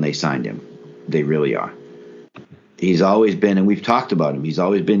when they signed him. They really are. He's always been, and we've talked about him, he's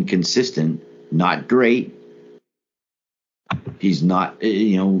always been consistent, not great. He's not,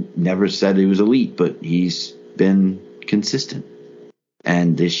 never said he was elite, but he's been consistent.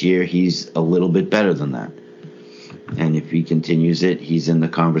 And this year, he's a little bit better than that. And if he continues it, he's in the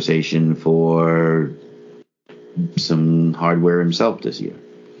conversation for some hardware himself this year.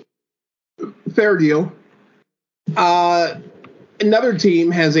 Fair deal. Another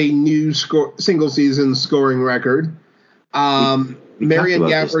team has a new single season scoring record. Marian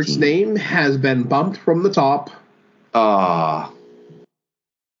Gabourik's name has been bumped from the top. Kirill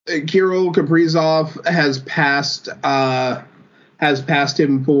Kaprizov has passed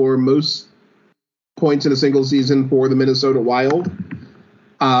him for most points in a single season for the Minnesota Wild.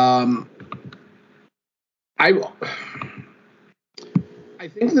 I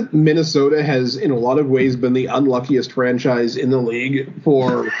think that Minnesota has, in a lot of ways, been the unluckiest franchise in the league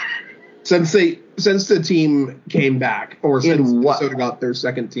since the team came back, or since Minnesota got their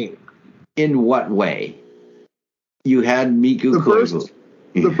second team. In what way? You had Mikko Koivu.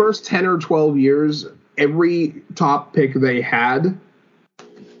 The first 10 or 12 years, every top pick they had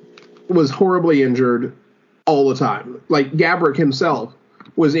was horribly injured all the time. Like Gaborik himself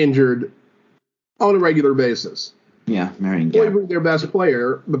was injured on a regular basis. Yeah, Marian Gaborik. Their best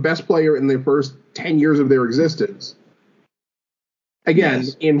player, the best player in the first 10 years of their existence. Again,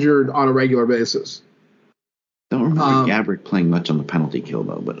 yes. Injured on a regular basis. Don't remember Gaborik playing much on the penalty kill,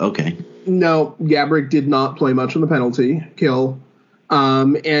 though, but okay. No, Gaborik did not play much on the penalty kill.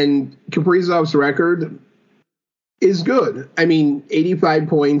 And Kaprizov's record is good. I mean, 85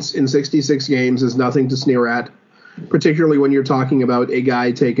 points in 66 games is nothing to sneer at, particularly when you're talking about a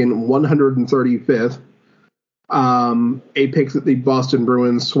guy taken 135th, a pick that the Boston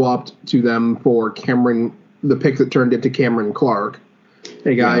Bruins swapped to them for the pick that turned into Cameron Clark,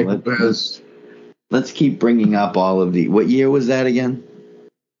 a guy who has... Let's keep bringing up all of the... What year was that again?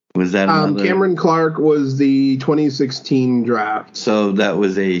 Was that Cameron Clark was the 2016 draft. So that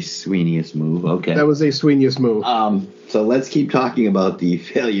was a Sweeney's move. Okay. That was a Sweeney's move. So let's keep talking about the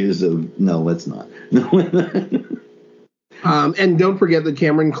failures of... No, let's not. And don't forget that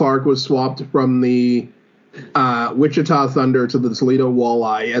Cameron Clark was swapped from the Wichita Thunder to the Toledo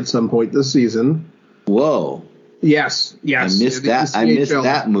Walleye at some point this season. Whoa. Yes. I missed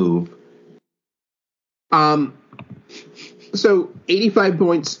that move. So 85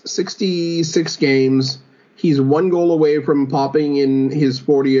 points, 66 games. He's one goal away from popping in his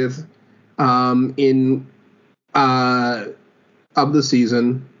 40th of the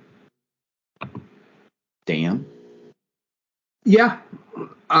season. Damn. Yeah.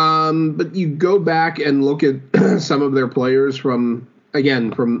 But you go back and look at some of their players from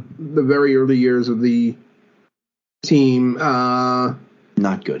the very early years of the team.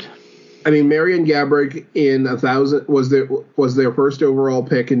 Not good. I mean, Marian Gaborik in 1000 was their first overall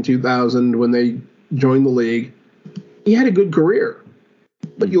pick in 2000 when they joined the league. He had a good career,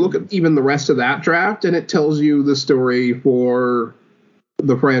 but you look at even the rest of that draft, and it tells you the story for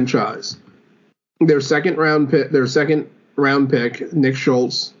the franchise. Their second round pick, Nick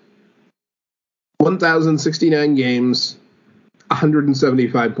Schultz, 1,069 games,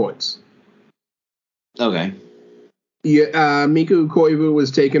 175 points. Okay. Yeah, Mikko Koivu was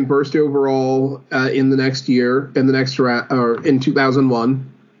taken first overall in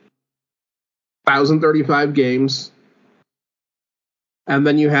 2001. 1,035 games. And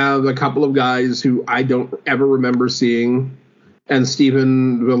then you have a couple of guys who I don't ever remember seeing, and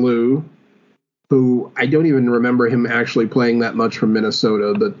Stephen Veloux, who I don't even remember him actually playing that much from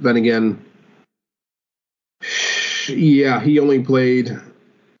Minnesota. But then again, yeah, he only played...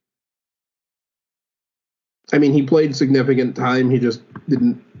 I mean, he played significant time. He just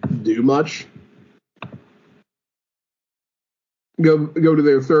didn't do much. Go to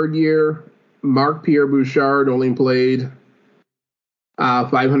their third year. Marc-Pierre Bouchard only played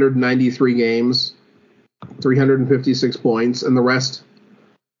 593 games, 356 points, and the rest.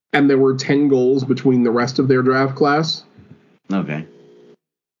 And there were 10 goals between the rest of their draft class. Okay.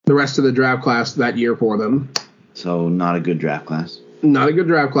 The rest of the draft class that year for them. So not a good draft class. Not a good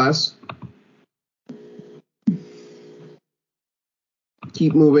draft class.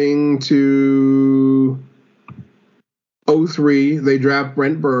 Keep moving to 03. They draft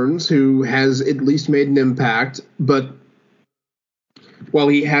Brent Burns, who has at least made an impact, but while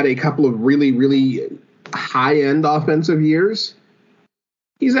he had a couple of really, really high-end offensive years,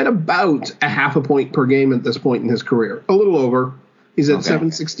 he's at about a half a point per game at this point in his career. A little over. He's at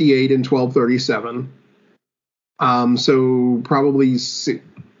 768 and 1237. So probably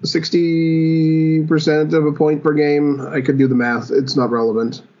 60% of a point per game. I could do the math. It's not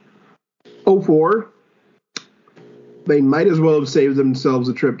relevant. 04. They might as well have saved themselves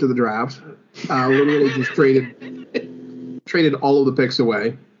a trip to the draft. Literally just traded all of the picks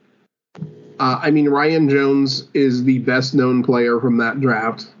away. Ryan Jones is the best known player from that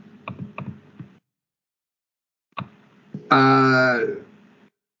draft.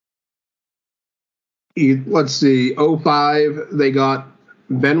 Let's see. 05, they got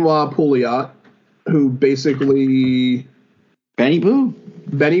Benoit Pouliot, who basically... Benny Poo.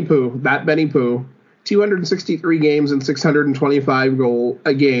 263 games and 625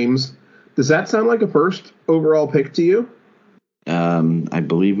 games. Does that sound like a first overall pick to you? I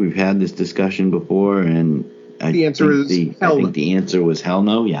believe we've had this discussion before, and the answer is hell no. I think the answer was hell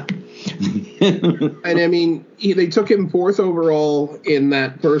no, yeah. And they took him fourth overall in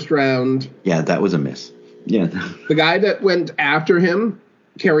that first round. Yeah, that was a miss. Yeah. The guy that went after him,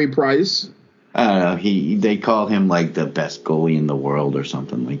 Carey Price. I don't know. They called him like the best goalie in the world or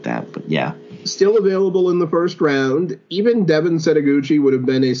something like that. But yeah. Still available in the first round. Even Devin Setoguchi would have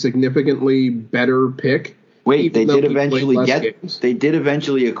been a significantly better pick. Wait, they did eventually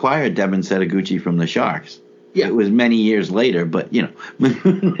acquire Devin Setoguchi from the Sharks. Yeah. It was many years later, but you know.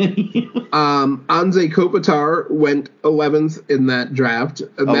 Anze Kopitar went 11th in that draft.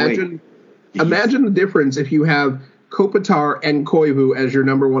 Imagine the difference if you have Kopitar and Koivu as your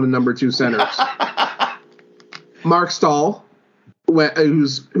number 1 and number 2 centers. Mark Stahl,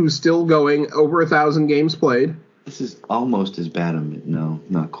 who's still going, over 1,000 games played. This is almost as bad. No,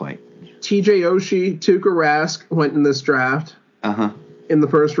 not quite. TJ Oshie, Tuukka Rask went in this draft. In the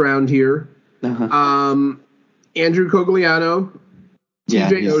first round here. Andrew Cogliano,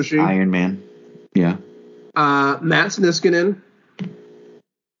 TJ Oshie, Iron Man. Yeah. Mats Niskanen.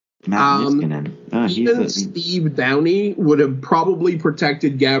 Even Steve Downey would have probably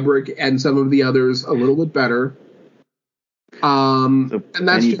protected Gaborik and some of the others a little bit better. And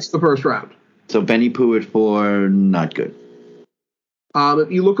that's just the first round. So Benny Poo at 4, not good.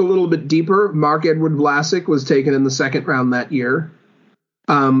 If you look a little bit deeper, Mark-Edward Vlasic was taken in the second round that year.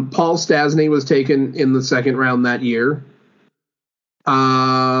 Paul Stastny was taken in the second round that year.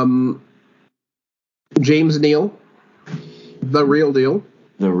 James Neal, the real deal.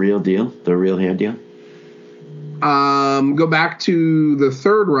 The real hair deal. Go back to the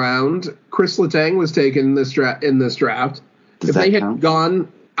third round. Chris Letang was taken in this draft. If they had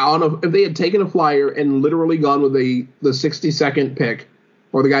taken a flyer and literally gone with the 62nd pick,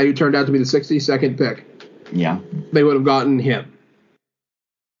 or the guy who turned out to be the 62nd pick, yeah, they would have gotten him.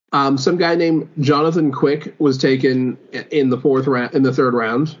 Some guy named Jonathan Quick was taken in the third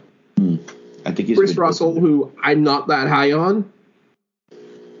round. I think he's Chris Russell, who I'm not that high on.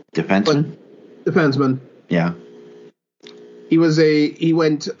 Defenseman. Yeah. He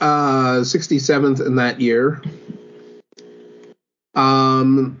went 67th in that year.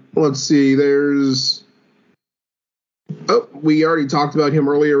 Let's see. We already talked about him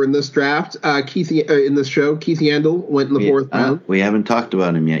earlier in this draft. Keith Yandel went in the fourth round. We haven't talked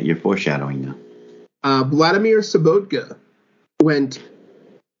about him yet. You're foreshadowing now. Vladimir Sobotka went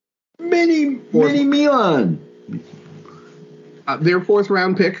Mini Milan. Their fourth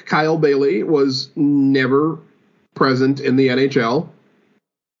round pick, Kyle Bailey, was never present in the NHL.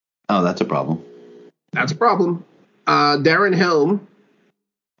 Oh, that's a problem. Darren Helm,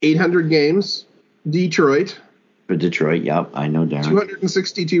 800 games, Detroit. For Detroit, yep, I know Darren.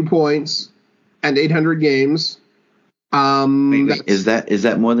 262 points and 800 games. Is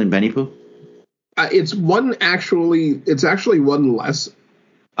that more than Benny Poo? It's actually one less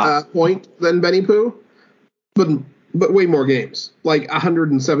point than Benny Poo, but way more games, like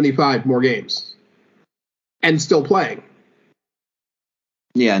 175 more games, and still playing.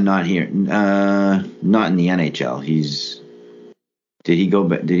 Yeah, not here. Not in the NHL. Did he go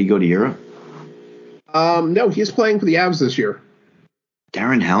to Europe? No, he's playing for the Avs this year.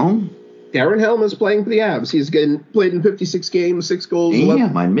 Darren Helm? Darren Helm is playing for the Avs. He's played in 56 games, 6 goals,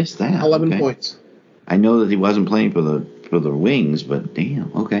 Damn, I missed that. 11 points. I know that he wasn't playing for the Wings, but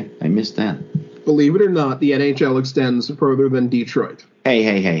damn, okay, I missed that. Believe it or not, the NHL extends further than Detroit.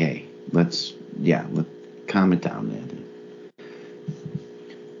 Hey. Let's calm it down there.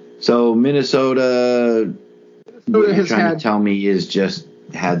 So Minnesota what you're trying to tell me is just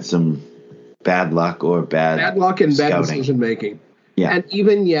had some bad luck or bad and scouting. bad decision making. Yeah. And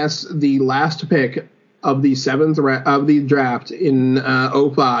even, yes, the last pick of the of the draft in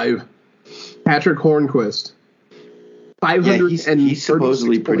 05, Patrick Hornquist, 536 he's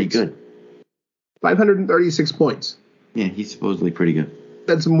supposedly pretty good. 536 points. Yeah, he's supposedly pretty good.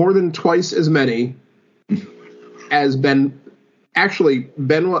 That's more than twice as many as Benoit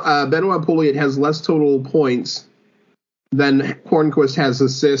Pouliot has less total points than Hornquist has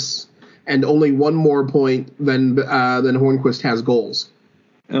assists, and only one more point than Hornquist has goals.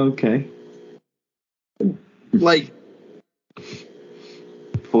 Okay. Like,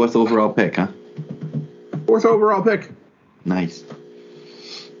 4th overall pick, huh? 4th overall pick. Nice.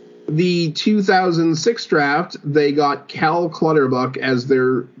 The 2006 draft, they got Cal Clutterbuck as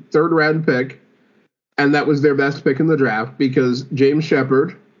their 3rd round pick, and that was their best pick in the draft because James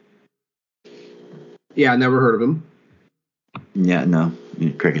Shepard. Yeah, never heard of him. Yeah, no,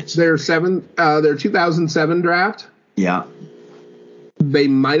 crickets. Their 2007 draft. Yeah. They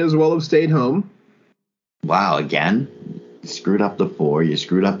might as well have stayed home. Wow, again? You screwed up the 4, you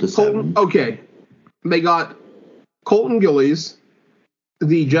screwed up the 7. Okay. They got Colton Gillies,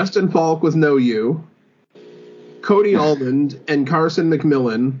 the Justin Falk with no U, Cody Almond, and Carson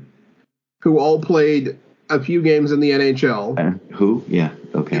McMillan, who all played a few games in the NHL. Who? Yeah,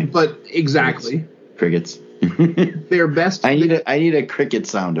 okay. But exactly. Crickets. Their best. I need a cricket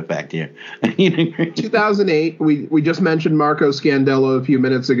sound effect here. 2008. We just mentioned Marco Scandella a few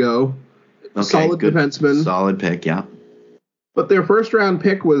minutes ago. Okay, solid good. Defenseman. Solid pick, yeah. But their 1st round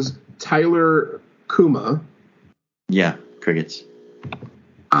pick was Tyler Kuma. Yeah, crickets.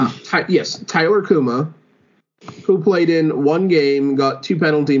 Yes, Tyler Kuma, who played in 1 game, got 2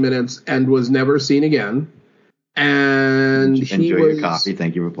 penalty minutes, and was never seen again. And Enjoy your coffee.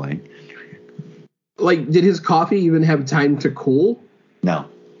 Thank you for playing. Like, did his coffee even have time to cool? No.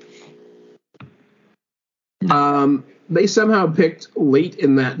 They somehow picked late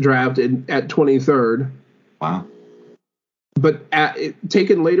in that draft at 23rd. Wow. But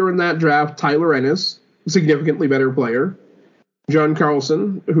taken later in that draft, Tyler Ennis, significantly better player. John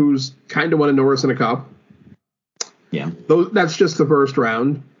Carlson, who's kind of won a Norris and a Cup. Yeah. That's just the 1st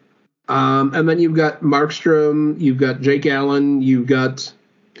round. And then you've got Markstrom, you've got Jake Allen, you've got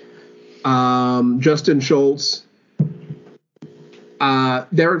Justin Schultz,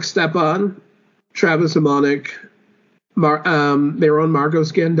 Derek Stepan, Travis Hamonic, their own Marco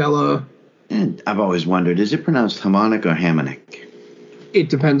Scandella. And I've always wondered, is it pronounced Hamonic or Hamonic? It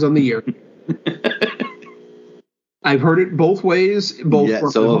depends on the year. I've heard it both ways. Yeah,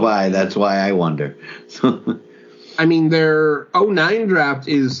 so have I. That's why I wonder. I mean, their 09 draft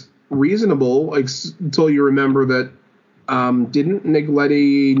is reasonable until you remember that didn't Nick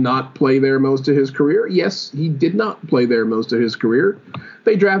Leddy not play there most of his career? Yes, he did not play there most of his career.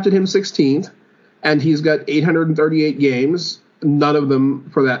 They drafted him 16th, and he's got 838 games, none of them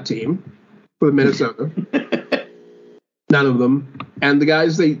for that team, for the Minnesota. None of them. And the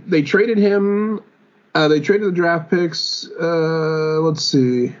guys, they traded him, they traded the draft picks, let's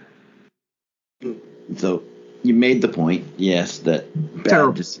see. So you made the point, yes, that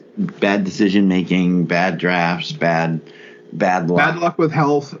bad decision making, bad drafts, bad luck. Bad luck with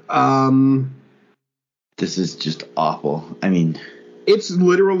health. This is just awful. I mean, it's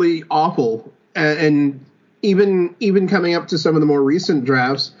literally awful. And even coming up to some of the more recent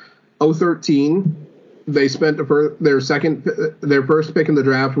drafts, 2013, they spent their first pick in the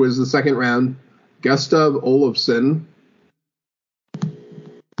draft was the 2nd round, Gustav Olofsson.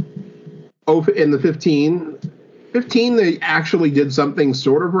 In the 15, they actually did something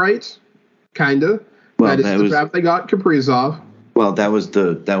sort of right, kind of. Well, that is the draft they got Kaprizov. Well, that was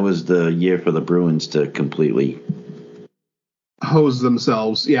the year for the Bruins to completely hose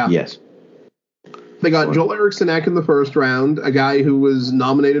themselves. Yeah. Yes. They got Joel Eriksson Ek in the 1st round, a guy who was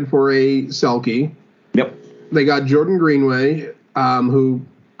nominated for a Selke. Yep. They got Jordan Greenway, who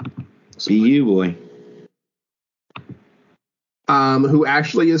BU boy. Who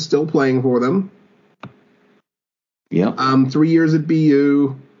actually is still playing for them. Yep. 3 years at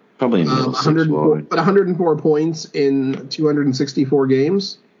BU. Probably 104 points in 264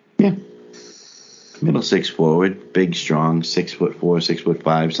 games. Yeah. Middle 6 forward, big, strong, 6'4",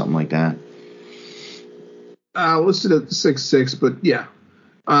 6'5", something like that. Listed at 6'6", but yeah.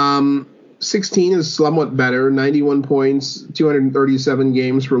 16 is somewhat better. 91 points, 237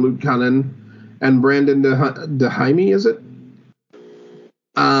 games for Luke Cunnin and Brandon DeHaime, is it?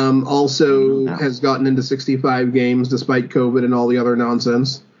 Also has gotten into 65 games despite COVID and all the other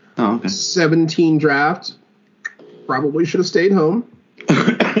nonsense. Oh, okay. 17 draft. Probably should have stayed home.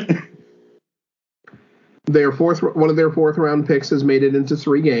 One of their fourth round picks has made it into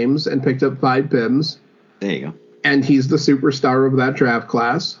 3 games and picked up 5 PIMs. There you go. And he's the superstar of that draft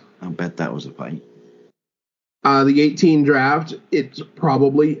class. I'll bet that was a fight. The 18 draft, it's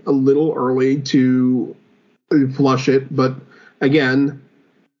probably a little early to flush it, but again,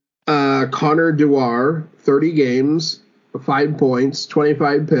 Connor Dewar, 30 games, 5 points,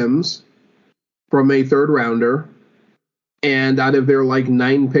 25 PIMs from a third rounder. And out of their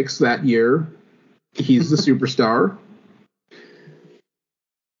 9 picks that year, he's the superstar.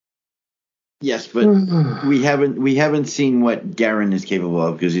 Yes, but we haven't seen what Guerin is capable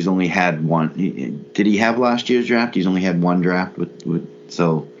of because he's only had one. Did he have last year's draft? He's only had one draft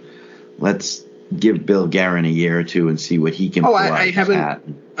so let's give Bill Guerin a year or two and see what he can pull out.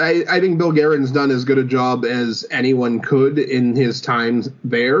 I think Bill Guerin's done as good a job as anyone could in his time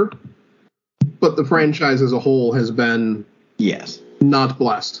there. But the franchise as a whole has been not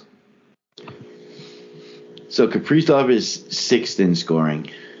blessed. So Kaprizov is 6th in scoring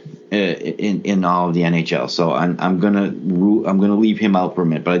in all of the NHL. So I'm gonna leave him out for a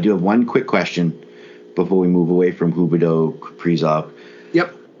minute. But I do have one quick question before we move away from Huberdeau, Kaprizov.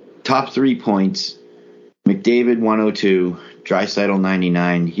 Yep. Top 3 points: McDavid 102, Draisaitl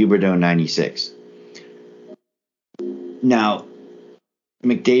 99, Huberdeau 96. Now,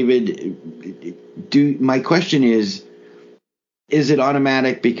 McDavid. My question is it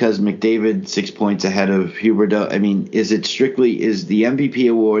automatic because McDavid 6 points ahead of Huberdeau? I mean, is the MVP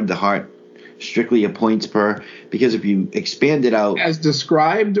award, the Hart, strictly a points per? Because if you expand it out... As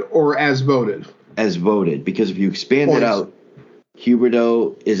described or as voted? As voted. Because if you expand it out,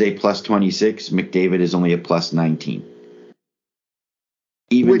 Huberdeau is a plus 26, McDavid is only a plus 19.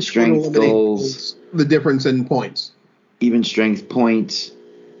 Even strength goals... The difference in points. Even strength points,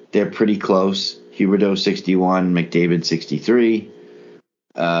 they're pretty close. Huberdeau 61, McDavid 63.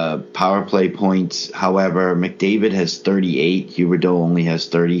 Power play points, however, McDavid has 38. Huberdeau only has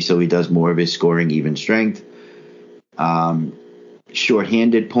 30, so he does more of his scoring even strength.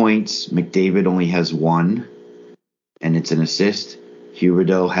 Shorthanded points, McDavid only has 1, and it's an assist.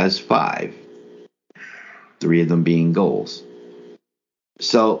 Huberdeau has 5, 3 of them being goals.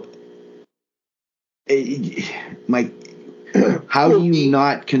 So, Mike, how do you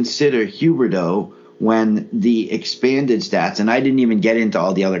not consider Huberdeau when the expanded stats, and I didn't even get into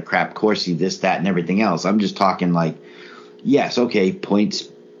all the other crap, Corsi, this, that, and everything else. I'm just talking yes, okay, points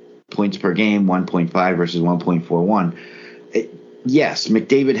per game, 1.5 versus 1.41. Yes,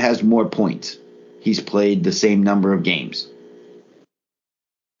 McDavid has more points. He's played the same number of games.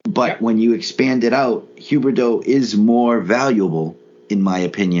 But when you expand it out, Huberdeau is more valuable, in my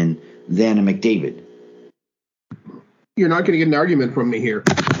opinion, than a McDavid. You're not going to get an argument from me here.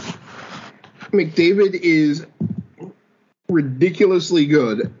 McDavid is ridiculously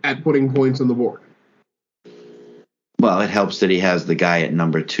good at putting points on the board. Well, it helps that he has the guy at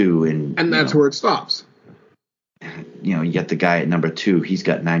number 2. And that's where it stops. You get the guy at number 2. He's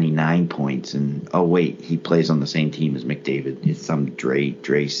got 99 points. And, oh, wait, he plays on the same team as McDavid. It's some Dre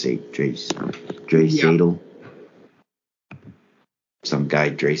Sadel. Some guy,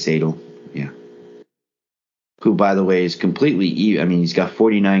 Dre Sadel. Yeah. Who, by the way, is completely even. I mean, he's got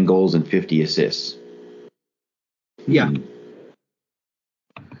 49 goals and 50 assists. Yeah.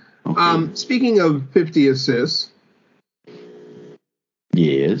 Okay. Speaking of 50 assists.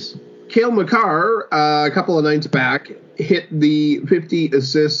 Yes. Cale Makar, a couple of nights back, hit the 50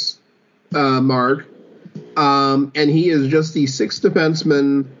 assists mark. And he is just the 6th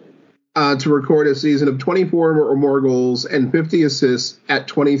defenseman to record a season of 24 or more goals and 50 assists at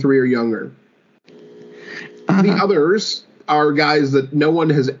 23 or younger. The others are guys that no one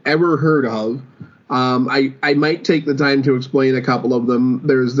has ever heard of. I might take the time to explain a couple of them.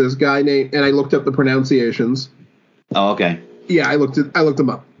 There's this guy named, and I looked up the pronunciations. Oh, okay. Yeah, I looked them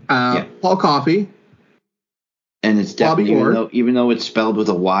up. Paul Coffey. And it's definitely, even though it's spelled with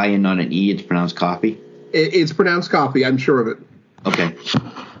a Y and not an E, it's pronounced coffee? It's pronounced coffee, I'm sure of it. Okay.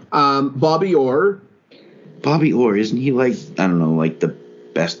 Bobby Orr. Bobby Orr, isn't he the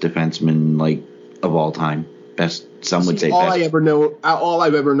best defenseman of all time? Best, some would say all best. All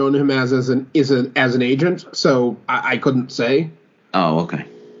I've ever known him as an agent, so I couldn't say. Oh, okay.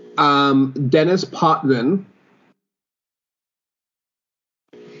 Dennis Potvin.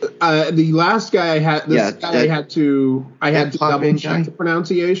 The last guy I had, I had to double check guy? the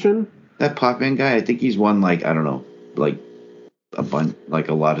pronunciation. That Potvin guy, I think he's won like, I don't know, like a bunch, like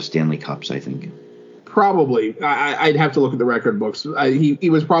a lot of Stanley Cups, I think. Probably. I'd have to look at the record books. He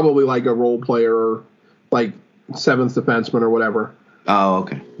was probably like a role player or like seventh defenseman or whatever. Oh,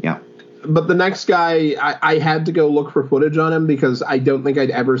 okay. Yeah. But the next guy, I had to go look for footage on him because I don't think I'd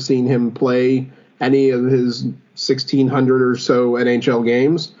ever seen him play any of his 1,600 or so NHL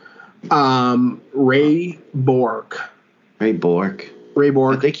games. Ray Bourque. Ray Bourque.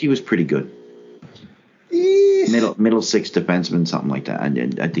 I think he was pretty good. Middle six defenseman, something like that. I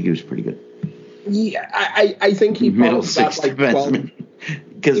think he was pretty good. Yeah, I think he middle six like defenseman.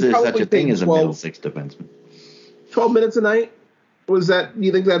 Because there's such a thing as a middle six defenseman. 12 minutes a night? Was that? Do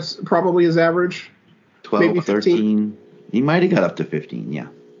you think that's probably his average? 12, maybe 13. He might have got up to 15, yeah.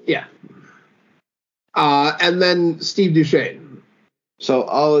 Yeah. And then Steve Duchesne. So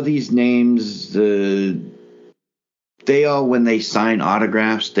all of these names, they all, when they sign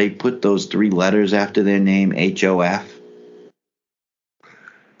autographs, they put those three letters after their name, HOF.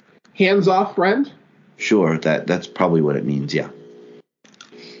 Hands off, friend? Sure, that's probably what it means, yeah.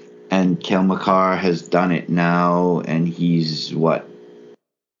 And Cale Makar has done it now, and he's, what,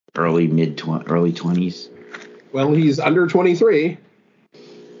 early 20s? Well, he's under 23.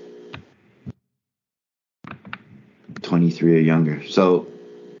 23 or younger. So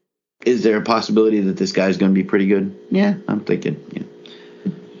is there a possibility that this guy's going to be pretty good? Yeah, I'm thinking, yeah.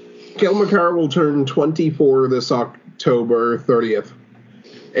 Cale Makar will turn 24 this October 30th.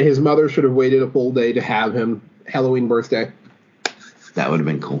 His mother should have waited a full day to have him. Halloween birthday. That would have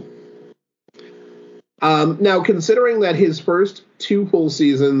been cool. Now, considering that his first two full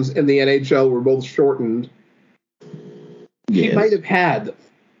seasons in the NHL were both shortened, he might have had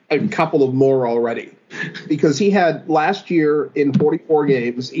a couple of more already. Because he had last year in 44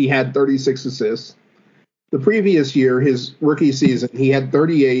 games, he had 36 assists. The previous year, his rookie season, he had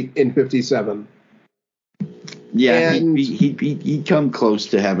 38 in 57. Yeah, he'd come close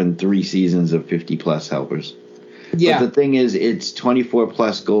to having 3 seasons of 50-plus helpers. Yeah. But the thing is, it's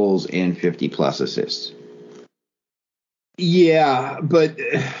 24-plus goals and 50-plus assists. Yeah, but,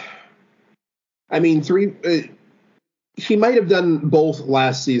 I mean, he might have done both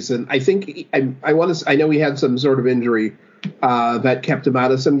last season. I think, I know he had some sort of injury that kept him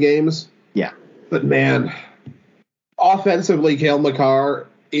out of some games. Yeah. But, man, offensively, Cale Makar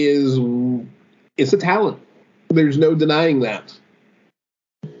is a talent. There's no denying that.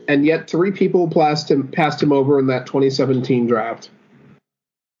 And yet 3 people passed him over in that 2017 draft.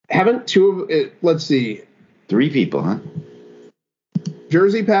 Haven't two of it, let's see. 3 people, huh?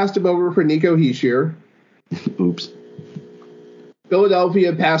 Jersey passed him over for Nico Hischier. Oops.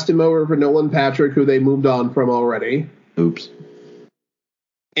 Philadelphia passed him over for Nolan Patrick, who they moved on from already. Oops.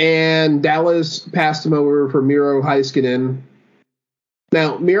 And Dallas passed him over for Miro Heiskanen.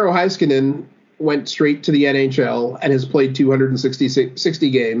 Now, Miro Heiskanen went straight to the NHL and has played 260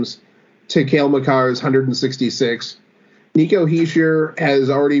 games to Cale Makar's 166. Nico Hischier has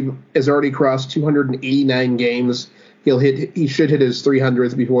already crossed 289 games. He should hit his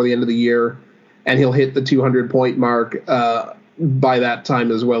 300th before the end of the year, and he'll hit the 200-point mark by that time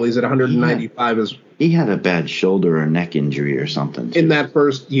as well. He's at 195. He had a bad shoulder or neck injury or something, too. In that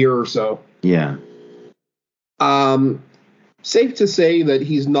first year or so. Yeah. Safe to say that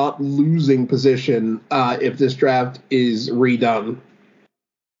he's not losing position if this draft is redone.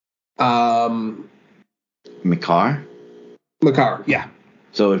 Makar, yeah.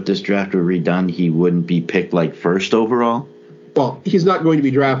 So if this draft were redone, he wouldn't be picked like first overall? Well, he's not going to be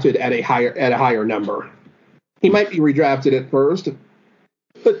drafted at a higher number. He might be redrafted at first,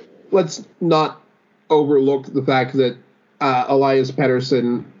 but let's not overlook the fact that Elias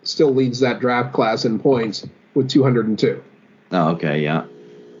Pettersson still leads that draft class in points with 202. Oh, okay, yeah.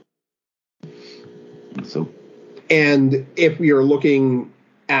 So, and if you're looking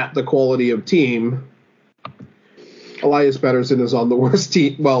at the quality of team, Elias Pettersson is on the worst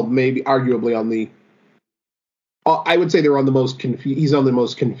team. Well, maybe arguably on the. I would say they're on the most he's on the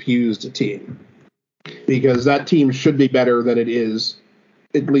most confused team, because that team should be better than it is,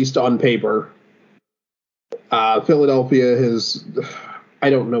 at least on paper. Philadelphia has. I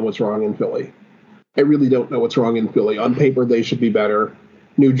don't know what's wrong in Philly. I really don't know what's wrong in Philly. On paper, they should be better.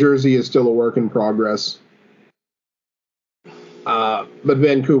 New Jersey is still a work in progress. But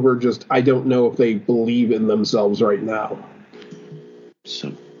Vancouver I don't know if they believe in themselves right now.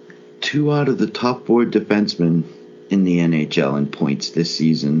 So, 2 out of the top 4 defensemen in the NHL in points this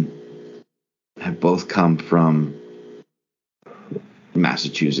season have both come from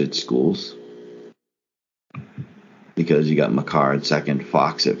Massachusetts schools. because you got Makar at second,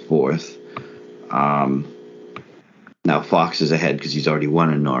 Fox at fourth. Now Fox is ahead because he's already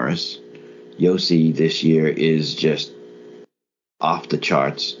won in Norris. Yossi this year is just off the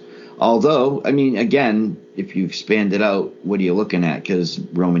charts. Although, I mean, again, if you expand it out, what are you looking at? Because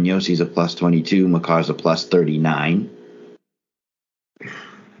Roman Yossi's a plus 22, Makar's a plus 39.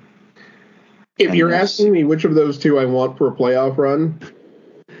 If you're asking me which of those two I want for a playoff run,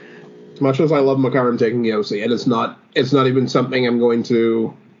 as much as I love Makar, I'm taking Yossi, and it's not even something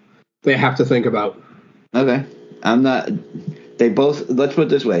they have to think about. Okay. They both, let's put it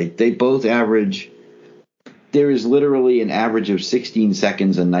this way, they both average, there is literally an average of 16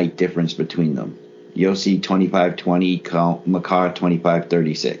 seconds a night difference between them. Yossi 25-20, Makar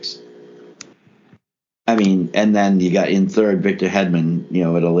 25-36. I mean, and then you got in third Victor Hedman,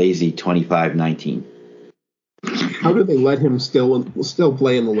 at a lazy 25-19. How did they let him still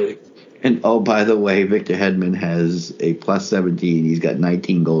play in the league? And oh, by the way, Victor Hedman has a plus 17. He's got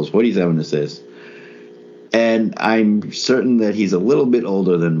 19 goals, 47 assists. And I'm certain that he's a little bit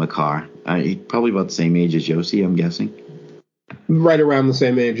older than Makar. He's probably about the same age as Yossi, I'm guessing. Right around the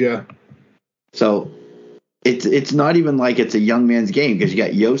same age, yeah. So it's not even like it's a young man's game, because you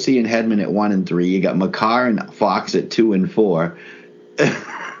got Yossi and Hedman at 1 and 3. You got Makar and Fox at 2 and 4.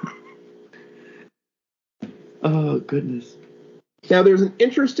 Oh, goodness. Now, there's an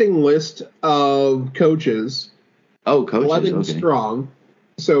interesting list of coaches. Oh, coaches, 11 okay. strong,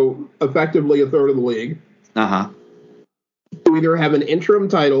 so effectively a third of the league. Uh-huh. Who either have an interim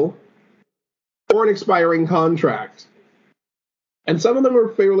title or an expiring contract. And some of them are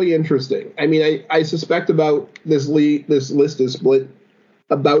fairly interesting. I mean, I suspect about this list is split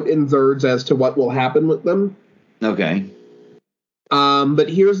about in thirds as to what will happen with them. Okay. But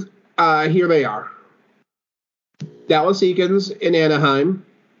here they are. Dallas Eakins in Anaheim,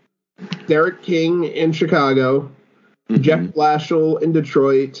 Derek King in Chicago, Jeff Blashill in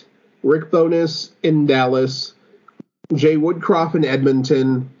Detroit, Rick Bowness in Dallas, Jay Woodcroft in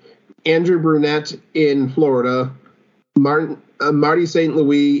Edmonton, Andrew Brunette in Florida, Marty St.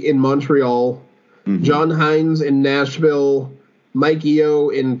 Louis in Montreal, John Hines in Nashville, Mike Yeo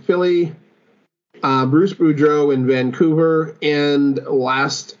in Philly, Bruce Boudreau in Vancouver, and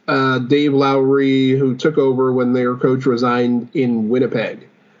last Dave Lowry, who took over when their coach resigned, in Winnipeg.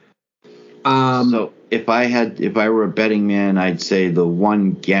 So if I were a betting man, I'd say the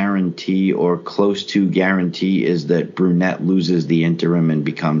one guarantee or close to guarantee is that Brunette loses the interim and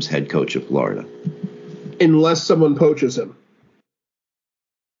becomes head coach of Florida. Unless someone poaches him.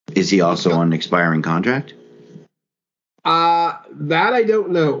 Is he also on an expiring contract? That I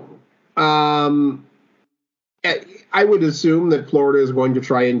don't know. I would assume that Florida is going to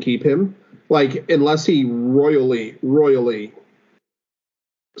try and keep him. Unless he royally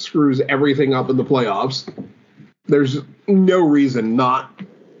screws everything up in the playoffs, there's no reason not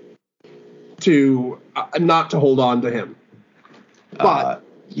to hold on to him. But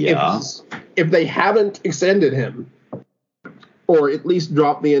if they haven't extended him, or at least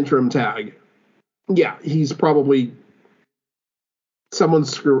dropped the interim tag, yeah, he's probably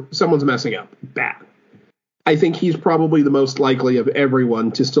someone's messing up bad. I think he's probably the most likely of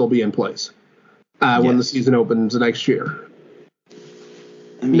everyone to still be in place when the season opens next year.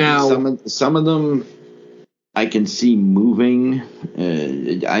 I mean, now, some of them I can see moving.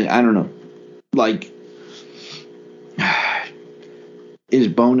 I don't know. Is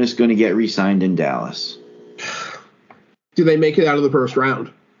Bonus going to get re-signed in Dallas? Do they make it out of the first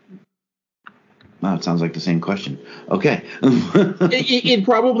round? Wow, it sounds like the same question. Okay. It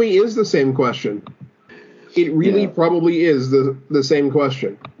probably is the same question. It really probably is the same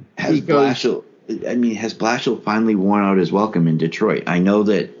question. Has Blashill finally worn out his welcome in Detroit? I know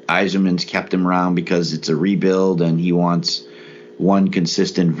that Yzerman's kept him around because it's a rebuild and he wants one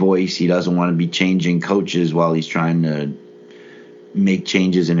consistent voice. He doesn't want to be changing coaches while he's trying to make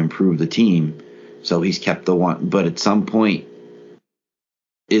changes and improve the team. So he's kept the one. But at some point,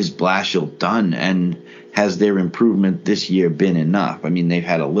 is Blashill done? And has their improvement this year been enough? I mean, they've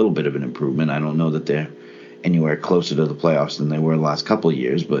had a little bit of an improvement. I don't know that they're anywhere closer to the playoffs than they were the last couple of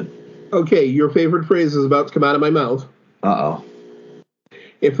years, but... Okay, your favorite phrase is about to come out of my mouth. Uh-oh.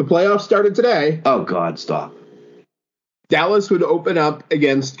 If the playoffs started today... Oh, God, stop. Dallas would open up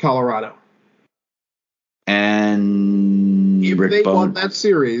against Colorado. And... If they won that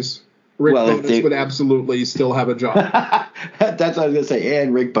series, Rick Bowness would absolutely still have a job. That's what I was going to say.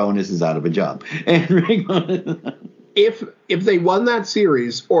 And Rick Bowness is out of a job. And Rick Bowness... If they won that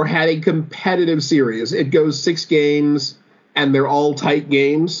series or had a competitive series, it goes 6 games and they're all tight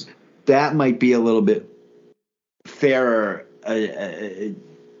games. That might be a little bit fairer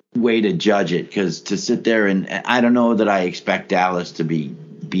way to judge it, because to sit there and I don't know that I expect Dallas to be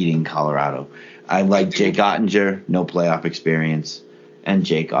beating Colorado. I like Jake Ottinger, no playoff experience, and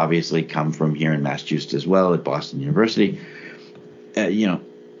Jake obviously come from here in Massachusetts as well at Boston University.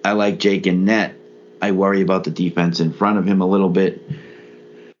 I like Jake in net. I worry about the defense in front of him a little bit.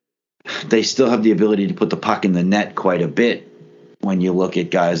 They still have the ability to put the puck in the net quite a bit when you look at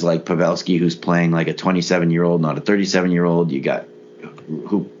guys like Pavelski, who's playing like a 27-year-old, not a 37-year-old. You got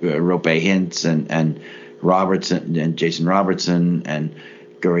Rope Hintz and Robertson and Jason Robertson and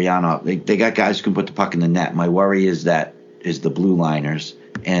Gurianov. They got guys who can put the puck in the net. My worry is the blue liners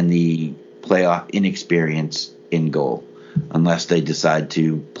and the playoff inexperience in goal, unless they decide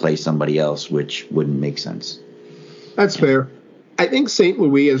to play somebody else, which wouldn't make sense. That's fair. I think St.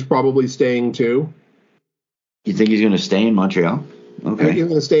 Louis is probably staying too. You think he's going to stay in Montreal? Okay. I think he's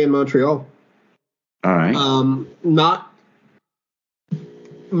going to stay in Montreal. All right. Not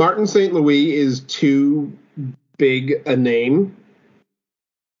Martin St. Louis is too big a name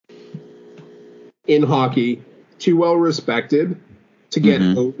in hockey, too well respected to get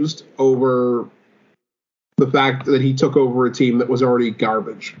hosed over the fact that he took over a team that was already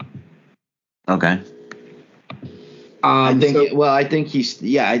garbage. Okay. I think he's.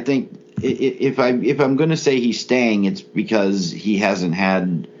 Yeah, I think if I'm going to say he's staying, it's because he hasn't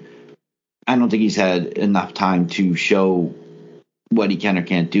had. I don't think he's had enough time to show what he can or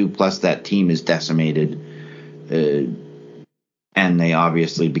can't do. Plus, that team is decimated, and they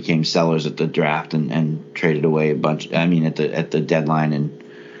obviously became sellers at the draft and traded away a bunch. I mean, at the deadline and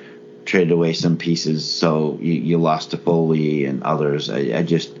traded away some pieces. So you lost to Foley and others. I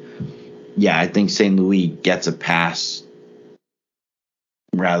think St. Louis gets a pass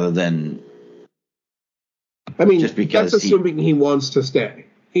rather than. I mean, just because that's assuming he wants to stay.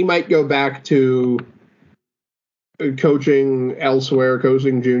 He might go back to coaching elsewhere,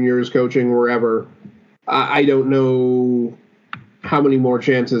 coaching juniors, coaching wherever. I don't know how many more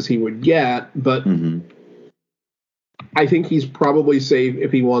chances he would get, but I think he's probably safe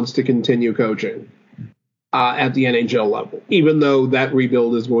if he wants to continue coaching at the NHL level, even though that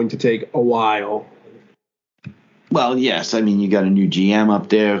rebuild is going to take a while. Well, yes. I mean, you got a new GM up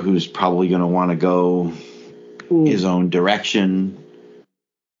there who's probably going to want to go his own direction.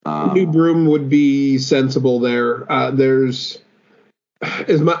 New Broom would be sensible there. There's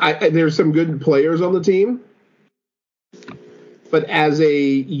some good players on the team, but as a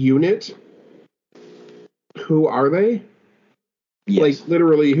unit, who are they? Yes. Like,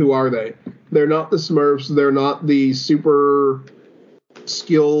 literally, who are they? They're not the Smurfs. They're not the super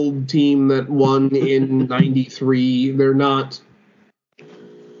skilled team that won in 93. They're not.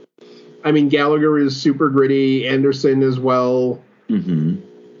 I mean, Gallagher is super gritty. Anderson as well.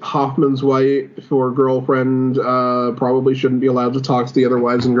 Hoffman's wife or girlfriend probably shouldn't be allowed to talk to the other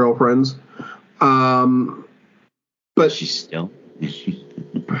wives and girlfriends. But she's still.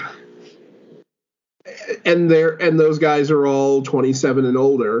 and those guys are all 27 and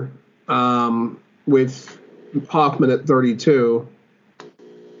older, with Hoffman at 32.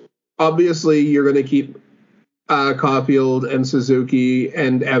 Obviously, you're going to keep Caulfield and Suzuki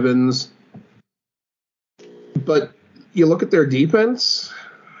and Evans, but you look at their defense.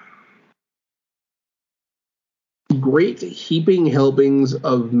 Great heaping helpings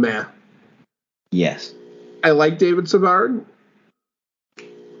of meh. Yes. I like David Savard,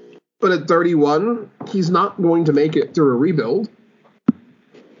 but at 31, he's not going to make it through a rebuild.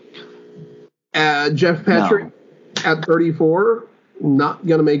 Jeff Petrie at 34, not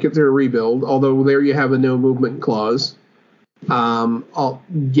going to make it through a rebuild, although there you have a no movement clause.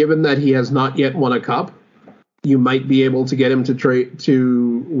 Given that he has not yet won a cup, you might be able to get him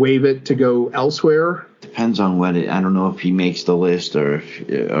to waive it to go elsewhere. Depends on what I don't know if he makes the list or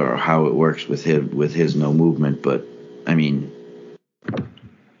how it works with his no movement, but I mean,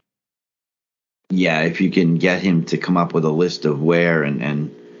 yeah, if you can get him to come up with a list of where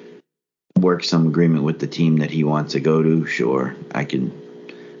and work some agreement with the team that he wants to go to, sure, I can.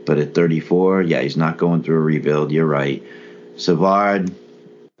 But at 34, yeah, he's not going through a rebuild. You're right. Savard.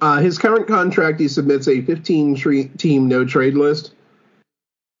 His current contract, he submits a 15-team no-trade list.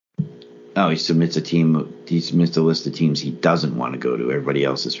 Oh, he submits a list of teams he doesn't want to go to. Everybody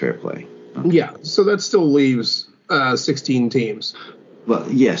else is fair play. Okay. Yeah, so that still leaves 16 teams. Well,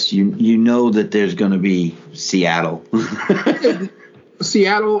 yes, you know that there's going to be Seattle.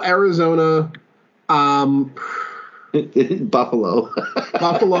 Seattle, Arizona, Buffalo.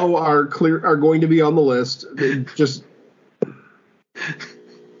 Buffalo are going to be on the list. Just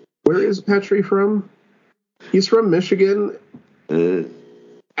where is Petrie from? He's from Michigan. I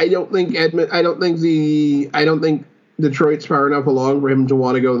don't think Detroit's far enough along for him to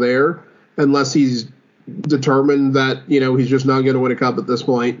want to go there, unless he's determined that, he's just not going to win a cup at this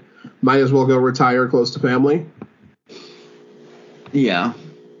point. Might as well go retire close to family. Yeah.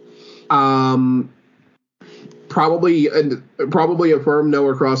 Probably a firm no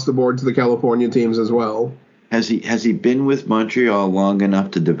across the board to the California teams as well. Has he been with Montreal long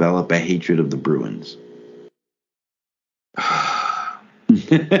enough to develop a hatred of the Bruins?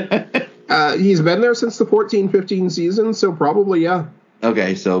 He's been there since the 14-15 season, so probably, yeah.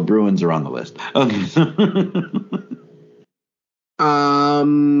 Okay, so Bruins are on the list.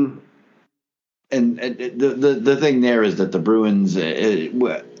 And the thing there is that the Bruins,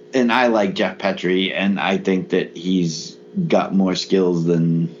 and I like Jeff Petrie, and I think that he's got more skills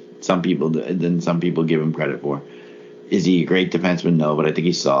than some people give him credit for. Is he a great defenseman? No, but I think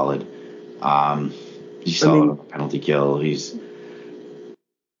he's solid. He's solid on the penalty kill.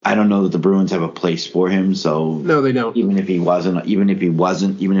 I don't know that the Bruins have a place for him, so no, they don't. Even if they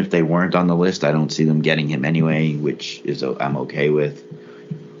weren't on the list, I don't see them getting him anyway, which is I'm okay with.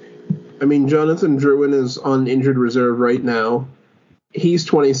 I mean, Jonathan Drouin is on injured reserve right now. He's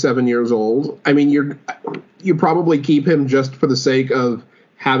 27 years old. I mean, you probably keep him just for the sake of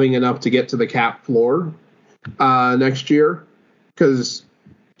having enough to get to the cap floor next year, because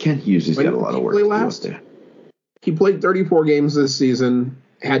Kent Hughes has got a lot of work to do out there. He played 34 games this season.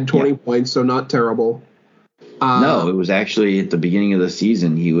 Had 20 points, so not terrible. No, it was actually at the beginning of the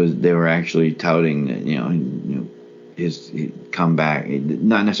season. They were actually touting, his comeback,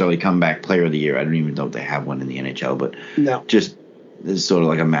 not necessarily comeback player of the year. I don't even know if they have one in the NHL, but no, just it's sort of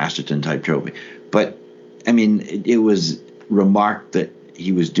like a Masterton type trophy. But I mean, it was remarked that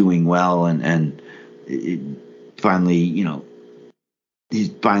he was doing well, and finally, he's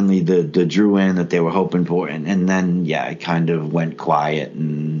finally the Drouin that they were hoping for, and then it kind of went quiet,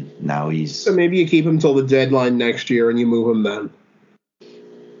 and now he's. So maybe you keep him till the deadline next year and you move him then.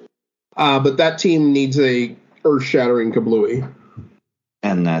 But that team needs a earth-shattering kablooey,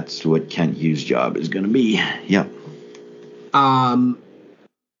 and that's what Kent Hughes' job is going to be. Yep.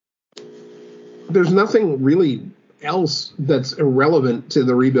 There's nothing really else that's irrelevant to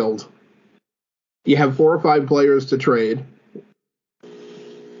the rebuild. You have 4 or 5 players to trade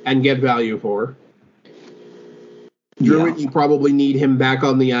and get value for. Drouin, you probably need him back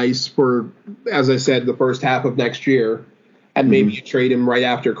on the ice for, as I said, the first half of next year. And maybe you trade him right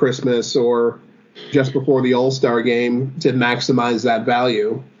after Christmas or just before the All-Star game to maximize that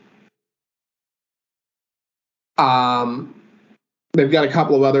value. They've got a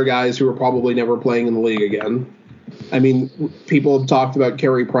couple of other guys who are probably never playing in the league again. I mean, people have talked about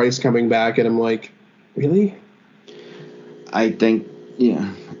Carey Price coming back, and I'm like, really? I think, yeah.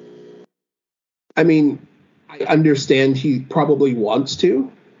 I mean, I understand he probably wants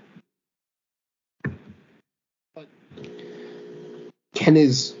to. But can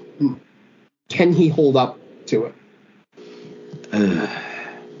he hold up to it?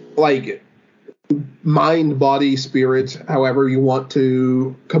 Like, mind, body, spirit, however you want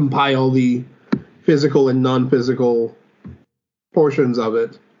to compile the physical and non-physical portions of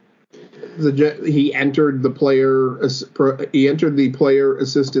it. He entered the player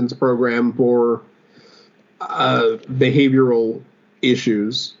assistance program for behavioral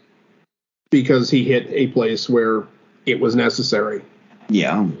issues because he hit a place where it was necessary.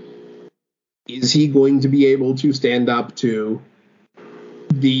 Yeah. Is he going to be able to stand up to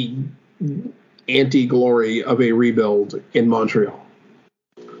the anti-glory of a rebuild in Montreal?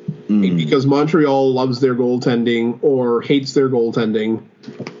 Because Montreal loves their goaltending or hates their goaltending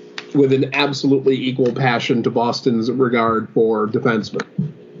with an absolutely equal passion to Boston's regard for defensemen.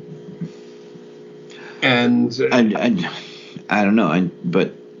 And I don't know,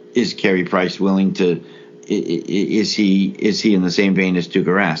 but is Carey Price willing to? Is he in the same vein as Tuukka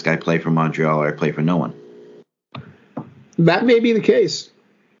Rask? I play for Montreal, or I play for no one. That may be the case.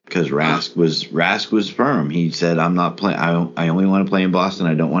 Because Rask was firm. He said, "I'm not playing. I only want to play in Boston.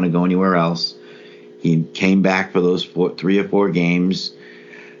 I don't want to go anywhere else." He came back for those 3 or 4 games.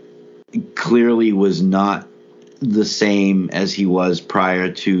 Clearly, was not the same as he was prior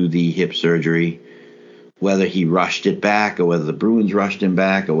to the hip surgery. Whether he rushed it back, or whether the Bruins rushed him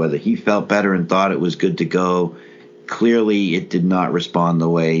back, or whether he felt better and thought it was good to go, clearly it did not respond the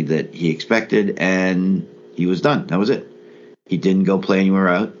way that he expected, and he was done. That was it. He didn't go play anywhere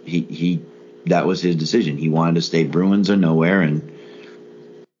else. That was his decision. He wanted to stay Bruins or nowhere, and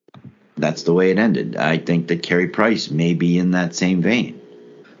that's the way it ended. I think that Carey Price may be in that same vein.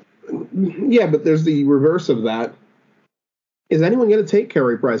 Yeah, but there's the reverse of that. Is anyone going to take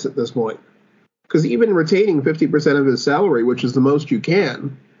Carey Price at this point? Because even retaining 50% of his salary, which is the most you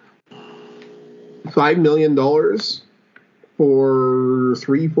can, $5 million for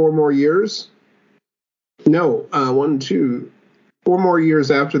 3-4 more years. No, 4 more years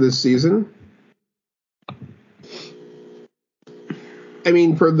after this season. I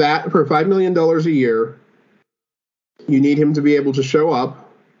mean, for $5 million a year, you need him to be able to show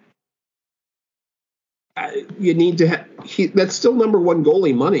up. You need to that's still number one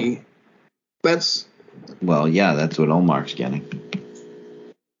goalie money. That's what Olmark's getting.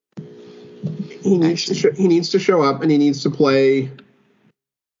 He needs to show up, and he needs to play.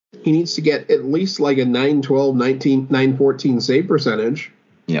 He needs to get at least like a 912, 914 save percentage.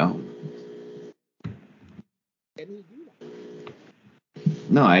 Yeah.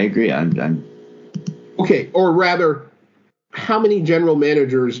 No, I agree. I'm okay. Or rather, how many general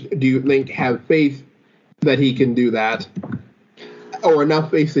managers do you think have faith that he can do that, or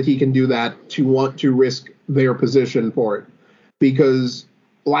enough faith that he can do that to want to risk their position for it? Because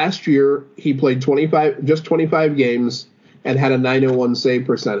last year he played 25 games and had a 901 save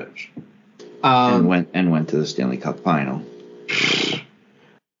percentage. And went to the Stanley Cup final.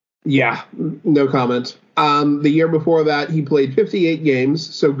 Yeah, no comment. The year before that, he played 58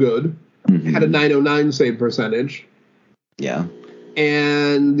 games, so good. Mm-hmm. Had a 909 save percentage. Yeah.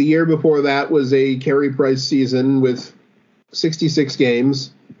 And the year before that was a Carey Price season with 66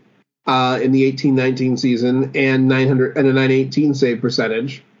 games in the 18-19 season and 918 save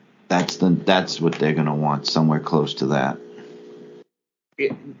percentage. That's what they're going to want, somewhere close to that.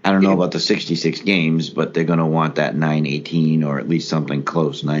 I don't know about the 66 games, but they're going to want that 918 or at least something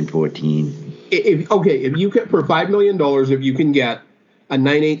close, 914. If you can, for $5 million, if you can get a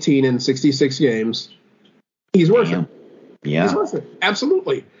 918 in 66 games, he's worth it. Yeah. He's worth it.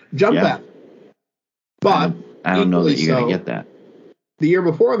 Absolutely. Jump that. But I don't know that you're going to get that. The year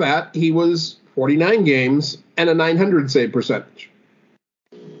before that, he was 49 games and a 900 save percentage.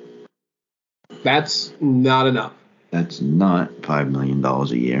 That's not enough. That's not $5 million a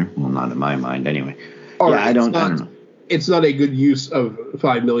year. Well, not in my mind, anyway. I don't know. It's not a good use of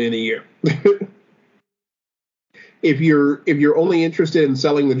 $5 million a year. If you're only interested in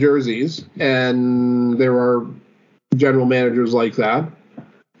selling the jerseys, and there are general managers like that,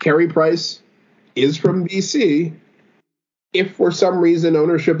 Carey Price is from BC. If for some reason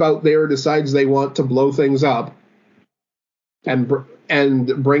ownership out there decides they want to blow things up and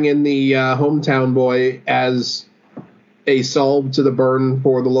bring in the hometown boy as a solve to the burn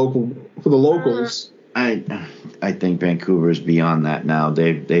for the locals. I think Vancouver is beyond that now.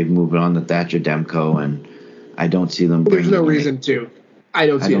 They've moved on to Thatcher Demko, and I don't see them. There's no reason to. I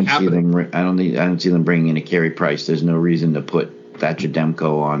don't see it happening. I don't see them bringing in a Carey Price. There's no reason to put Thatcher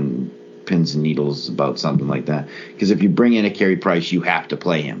Demko on pins and needles about something like that. Because if you bring in a Carey Price, you have to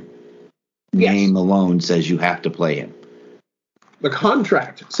play him. Yes. Name alone says you have to play him. The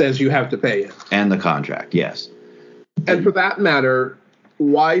contract says you have to pay him. And the contract, yes. And for that matter,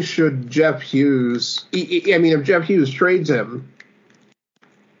 why should Jeff Hughes... I mean, if Jeff Hughes trades him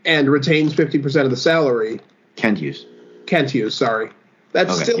and retains 50% of the salary... Kent Hughes, sorry.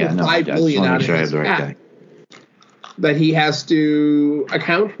 That's still $5 million out of his cap that he has to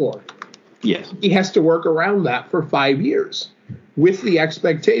account for. Yes. He has to work around that for 5 years with the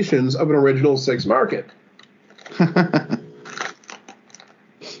expectations of an original six market.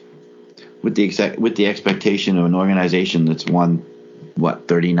 With the expectation of an organization that's won,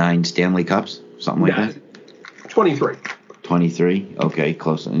 39 Stanley Cups? Something like that? 23. 23? Okay,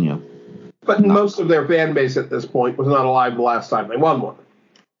 close. But most of their fan base at this point was not alive the last time they won one.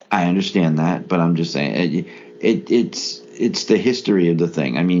 I understand that, but I'm just saying it's the history of the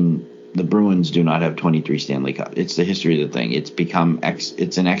thing. I mean, the Bruins do not have 23 Stanley Cups. It's the history of the thing. It's become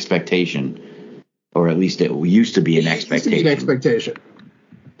it's an expectation, or at least it used to be an expectation.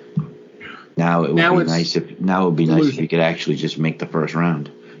 Now it would be nice if you could actually just make the first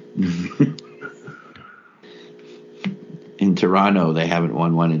round. In Toronto, they haven't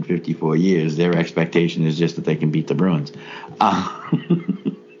won one in 54 years. Their expectation is just that they can beat the Bruins.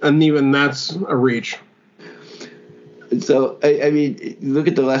 And even that's a reach. So, I mean, look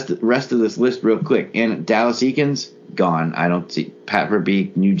at the rest of this list real quick. And Dallas Eakins, gone. I don't see Pat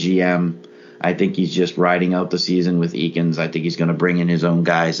Verbeek, new GM. I think he's just riding out the season with Eakins. I think he's going to bring in his own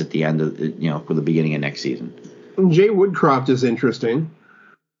guys at the end of, for the beginning of next season. Jay Woodcroft is interesting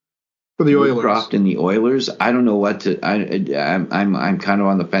for the Oilers. Woodcroft and the Oilers. I don't know what to. I'm kind of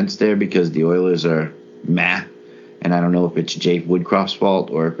on the fence there because the Oilers are meh, and I don't know if it's Jay Woodcroft's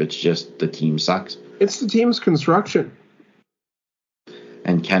fault or if it's just the team sucks. It's the team's construction.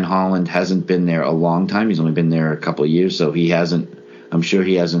 And Ken Holland hasn't been there a long time. He's only been there a couple of years, so I'm sure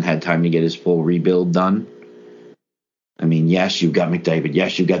he hasn't had time to get his full rebuild done. I mean, yes, you've got McDavid.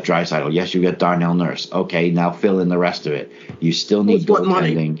 Yes, you've got Draisaitl. Yes, you've got Darnell Nurse. Okay, now fill in the rest of it. You still need With what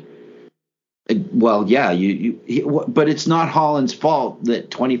money? goaltending. Well, yeah, but it's not Holland's fault that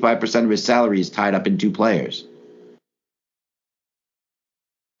 25% of his salary is tied up in two players.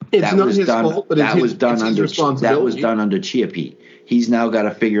 It's not his fault, but it's his responsibility. That was done under Chiappi. He's now got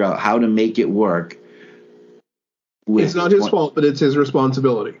to figure out how to make it work. It's not his fault, but it's his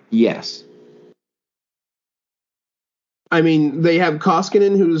responsibility. Yes. I mean, they have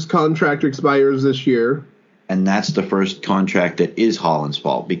Koskinen, whose contract expires this year. And that's the first contract that is Holland's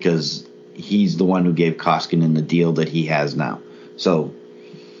fault because he's the one who gave Koskinen the deal that he has now. So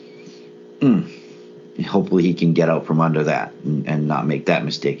hopefully he can get out from under that and not make that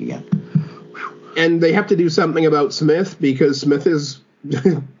mistake again. And they have to do something about Smith because Smith is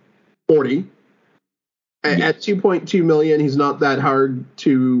 40. At $2.2 million, he's not that hard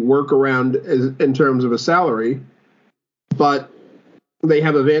to work around in terms of a salary. But they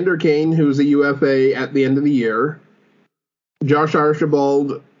have Evander Kane, who's a UFA at the end of the year. Josh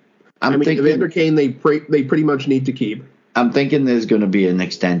Archibald. Evander Kane, they pretty much need to keep. I'm thinking there's going to be an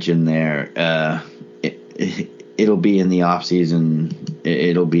extension there. It'll be in the offseason.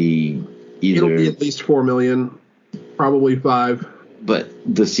 It'll be at least $4 million, probably $5 million.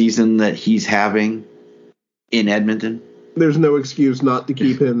 But the season that he's having in Edmonton, there's no excuse not to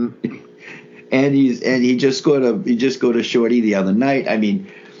keep him. and he just scored a shorty the other night. I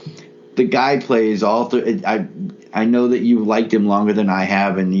mean, the guy plays all. I know that you've liked him longer than I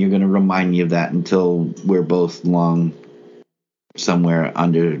have, and you're going to remind me of that until we're both long somewhere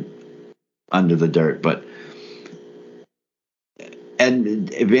under the dirt. But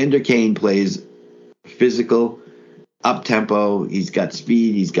and Evander Kane plays physical, up tempo. He's got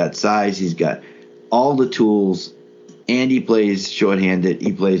speed. He's got size. He's got all the tools, and he plays shorthanded.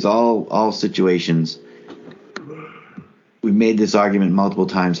 He plays all situations. We've made this argument multiple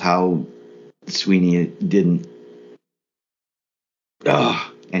times how Sweeney didn't.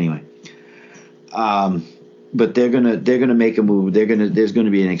 Anyway, but they're gonna make a move. There's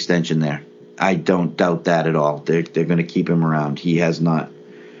gonna be an extension there. I don't doubt that at all. They're gonna keep him around. He has not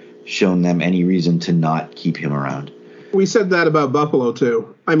shown them any reason to not keep him around. We said that about Buffalo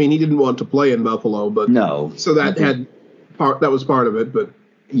too. I mean, he didn't want to play in Buffalo, but no. So that was part of it. But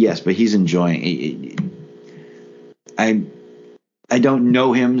yes, but he's enjoying it. I don't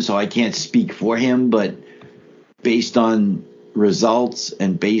know him, so I can't speak for him. But based on results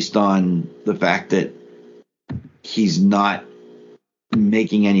and based on the fact that he's not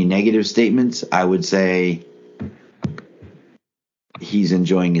making any negative statements, I would say he's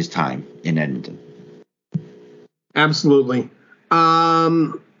enjoying his time in Edmonton. Absolutely.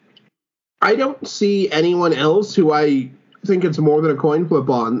 I don't see anyone else who I think it's more than a coin flip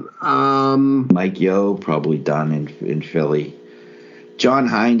on. Mike Yeo, probably done in Philly. John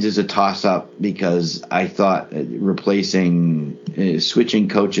Hines is a toss-up because I thought switching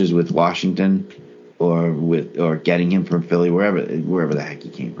coaches with Washington or getting him from Philly, wherever the heck he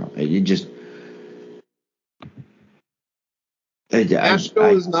came from. It just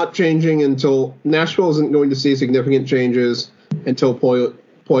Nashville is not changing until Nashville isn't going to see significant changes until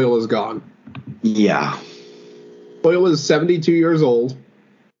Poile is gone. Yeah. Poile is 72 years old.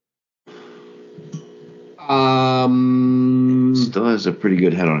 Still has a pretty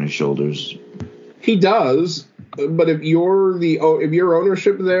good head on his shoulders. He does, but if your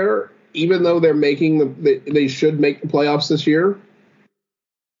ownership there, even though they should make the playoffs this year,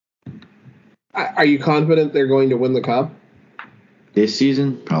 are you confident they're going to win the cup? This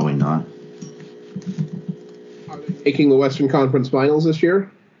season? Probably not. Are they making the Western Conference Finals this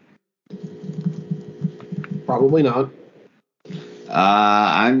year? Probably not.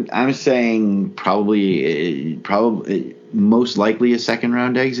 I'm saying probably most likely a second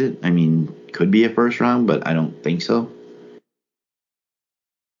round exit. I mean, could be a first round, but I don't think so.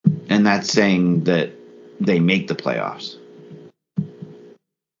 And that's saying that they make the playoffs.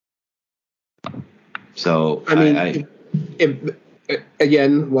 So I mean, if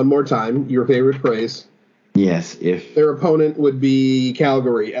again, one more time, your favorite phrase. Yes, if their opponent would be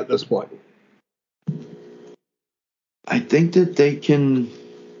Calgary at this point. I think that they can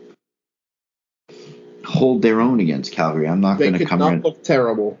hold their own against Calgary. I'm not going to come in. They could not look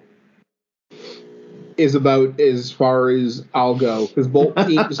terrible. Is about as far as I'll go because both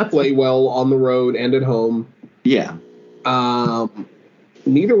teams play well on the road and at home. Yeah.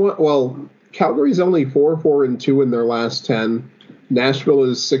 Neither one. Well, Calgary's only 4-4-2 in their last 10. Nashville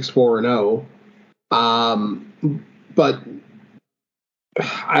is 6-4-0. But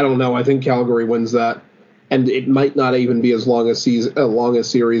I don't know. I think Calgary wins that, and it might not even be as long a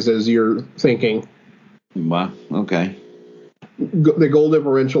series as you're thinking. Wow. Okay. the goal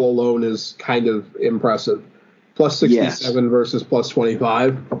differential alone is kind of impressive. Plus 67 versus plus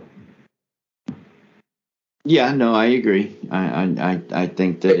 25. Yeah, no, I agree. I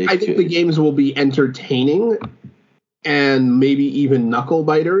think that I think the games will be entertaining and maybe even knuckle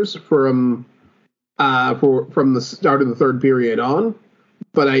biters from the start of the third period on.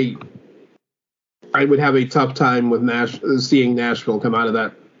 But I would have a tough time with seeing Nashville come out of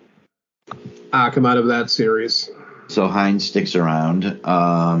that series. So Hines sticks around.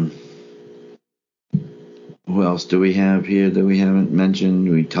 Who else do we have here that we haven't mentioned?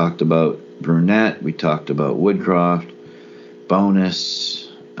 We talked about Brunette. We talked about Woodcroft. Bonus.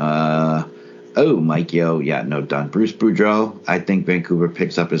 Mike Yeo. Yeah, no, done. Bruce Boudreau. I think Vancouver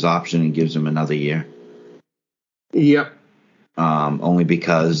picks up his option and gives him another year. Yep. Only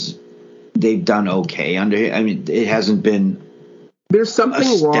because they've done okay under him. I mean, it hasn't been. There's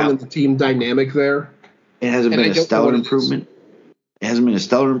something wrong in the team dynamic there. It hasn't been a stellar improvement. It hasn't been a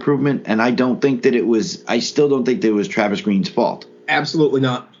stellar improvement, and I don't think that it was. I still don't think that it was Travis Green's fault. Absolutely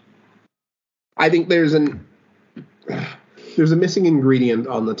not. I think there's a missing ingredient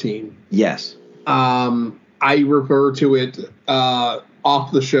on the team. Yes. I refer to it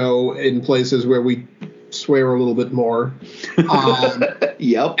off the show in places where we swear a little bit more.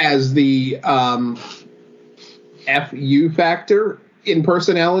 Yep. As the FU factor in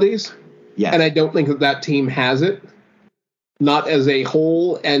personalities. Yes. And I don't think that team has it. Not as a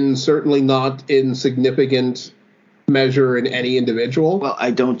whole, and certainly not in significant measure in any individual. Well, I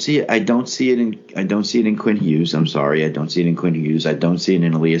don't see it. I don't see it in Quinn Hughes. I'm sorry, I don't see it in Quinn Hughes. I don't see it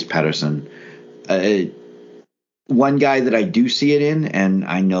in Elias Pettersson. One guy that I do see it in, and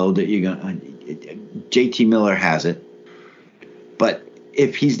I know that you're gonna. JT Miller has it, but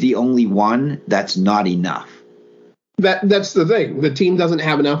if he's the only one, that's not enough. That's the thing. The team doesn't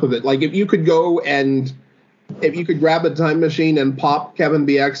have enough of it. Like if you could grab a time machine and pop Kevin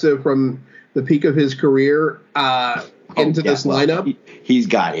Bieksa from the peak of his career into this lineup, he's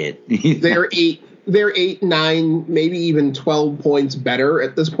got it. they're 8, 9, maybe even 12 points better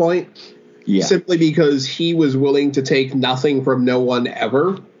at this point. Yeah. Simply because he was willing to take nothing from no one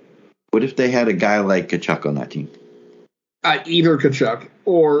ever. What if they had a guy like Tkachuk on that team? Either Tkachuk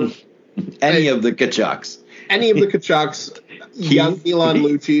or any of the Tkachuks. Any of the Tkachuks. Young Milan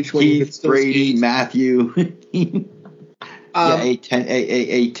Lucic when he could still Brady, skate. Matthew. A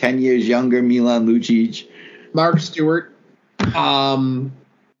 10 years younger Milan Lucic. Mark Stewart.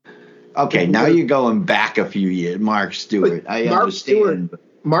 Okay, now you're going back a few years. Mark Stewart. I understand.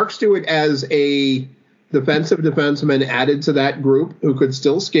 Mark Stewart as a defensive defenseman added to that group who could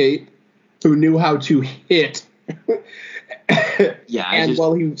still skate, who knew how to hit. Yeah,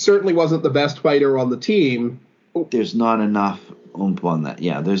 while he certainly wasn't the best fighter on the team, there's not enough oomph on that.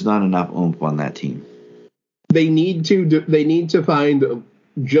 Yeah, there's not enough oomph on that team. They need to find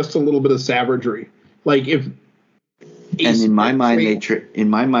just a little bit of savagery. Like if. And in my mind,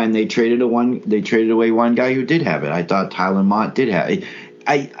 they traded away one guy who did have it. I thought Tyler Mott did have it.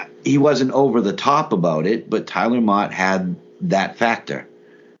 He wasn't over the top about it, but Tyler Mott had that factor.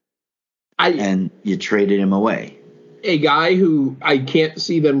 And you traded him away. A guy who I can't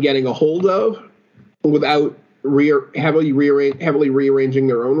see them getting a hold of without heavily rearranging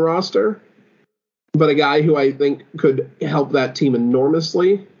their own roster, but a guy who I think could help that team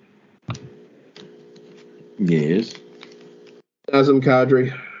enormously. Yes. Nazem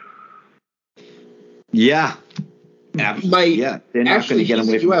Kadri. Yeah. Absolutely. They're not going to get him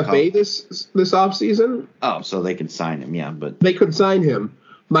away from UFA this offseason. Oh, so they can sign him, yeah. But they could sign him.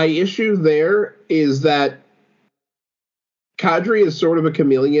 My issue there is that Kadri is sort of a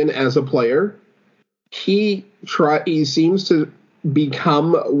chameleon as a player. He seems to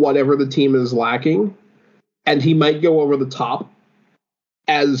become whatever the team is lacking, and he might go over the top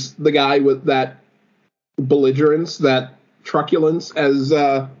as the guy with that belligerence, that truculence, as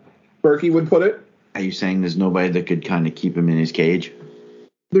Berkey would put it. Are you saying there's nobody that could kind of keep him in his cage?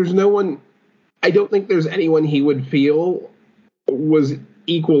 There's no one. I don't think there's anyone he would feel was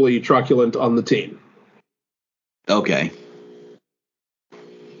equally truculent on the team. Okay.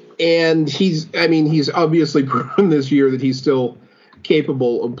 And he's obviously proven this year that he's still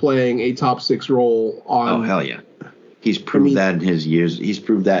capable of playing a top 6 role on. Oh, hell yeah. He's proved that in his years. He's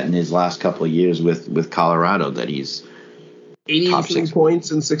proved that in his last couple of years with Colorado that he's 83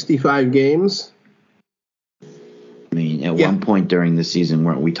 points in 65 games. I mean, at one point during the season,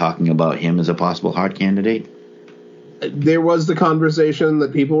 weren't we talking about him as a possible Hart candidate? There was the conversation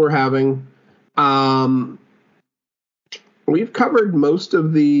that people were having. We've covered most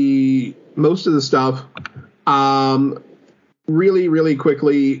of the stuff. Really, really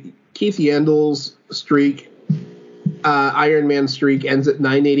quickly, Keith Yandel's streak Ironman streak ends at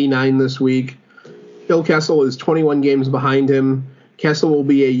 989 this week. Phil Kessel is 21 games behind him. Kessel will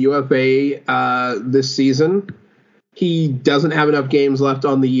be a UFA this season. He doesn't have enough games left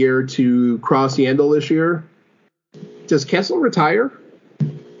on the year to cross Yandel this year. Does Kessel retire?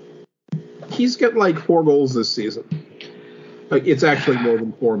 He's got like 4 goals this season. Like, it's actually more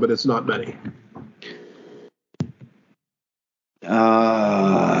than 4, but it's not many.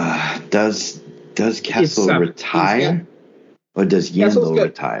 Does Kessel retire? Or does Yandel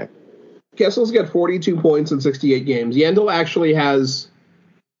retire? Kessel's got 42 points in 68 games. Yandel actually has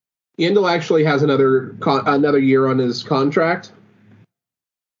another year on his contract.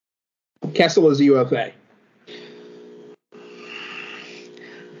 Kessel is UFA.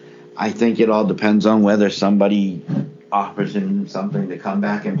 I think it all depends on whether somebody offers him something to come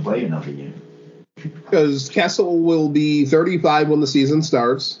back and play another year. Because Kessel will be 35 when the season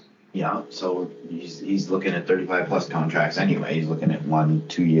starts. Yeah, so he's looking at 35 plus contracts anyway. He's looking at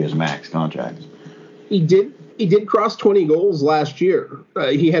 1-2 years max contracts. He did cross 20 goals last year.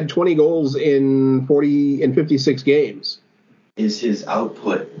 He had 20 goals in 56 games. Is his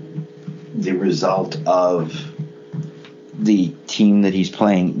output the result of the team that he's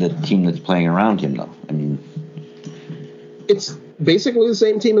playing, the team that's playing around him, though? I mean, it's basically the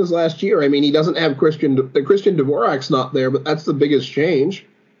same team as last year. I mean, he doesn't have Christian Dvorak's not there, but that's the biggest change.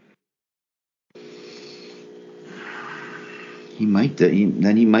 He might.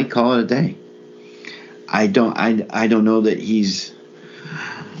 Then he might call it a day. I don't know that he's.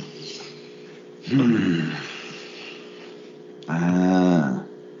 I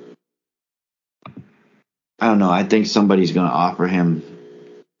don't know. I think somebody's going to offer him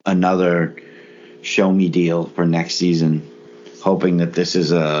another show me deal for next season, hoping that this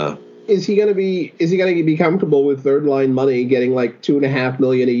is a. Is he going to be comfortable with third line money, getting like $2.5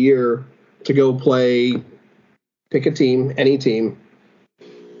 million a year to go play? Pick a team, any team.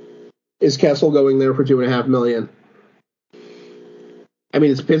 Is Kessel going there for $2.5 million? I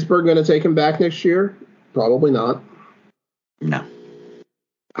mean, is Pittsburgh going to take him back next year? Probably not. No.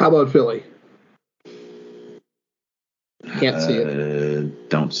 How about Philly? Can't see it.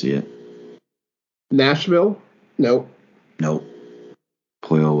 Don't see it. Nashville? Nope. Nope.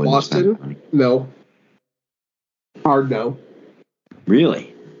 Poyle wouldn't Boston? No. Hard no.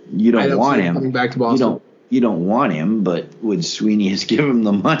 Really? You don't want him coming back to Boston. You don't want him, but would Sweeney just give him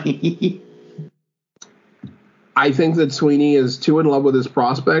the money? I think that Sweeney is too in love with his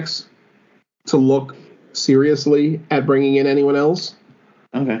prospects to look seriously at bringing in anyone else.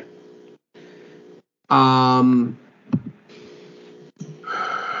 Okay. I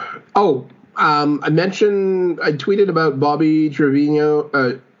tweeted about Bobby Treviño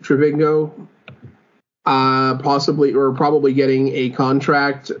probably getting a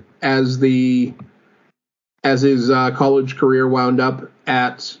contract as his college career wound up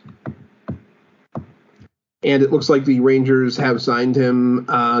at, and it looks like the Rangers have signed him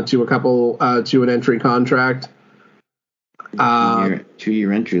to an entry contract.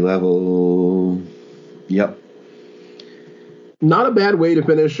 2-year entry level. Yep. Not a bad way to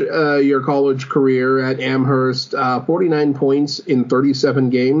finish your college career at Amherst. 49 points in 37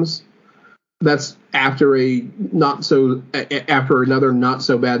 games. That's after another not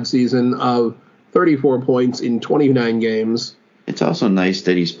so bad season of 34 points in 29 games. It's also nice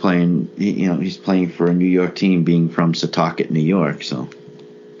that he's playing. He's playing for a New York team, being from Setauket, New York. So,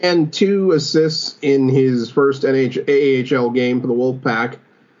 and 2 assists in his first AHL game for the Wolfpack.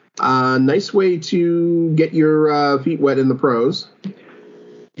 Nice way to get your feet wet in the pros.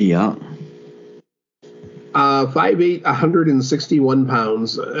 Yeah. 5'8", 161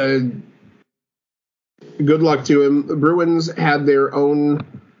 pounds. Good luck to him. The Bruins had their own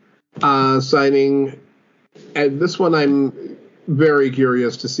signing. And this one I'm very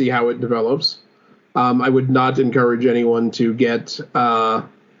curious to see how it develops. I would not encourage anyone to get a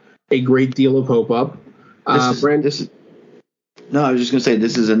great deal of hope up. I was just going to say,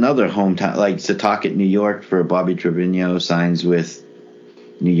 this is another hometown, like Setauket, New York, for Bobby Treviño signs with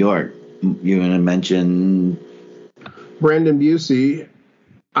New York. You're going to mention Brandon Busey.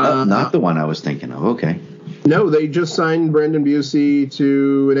 Not the one I was thinking of. Okay. No, they just signed Brandon Busey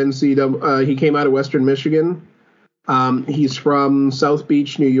to an NCAA. He came out of Western Michigan. He's from South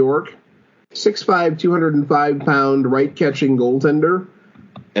Beach, New York. 6'5", 205-pound right-catching goaltender.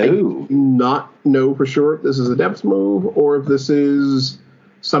 Oh. I do not know for sure if this is a depth move or if this is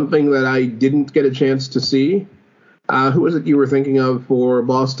something that I didn't get a chance to see. Who was it you were thinking of for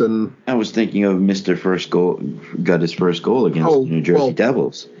Boston? I was thinking of Mr. First Goal, got his first goal against the New Jersey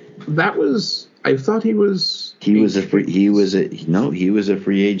Devils. That was, I thought he was. He was a free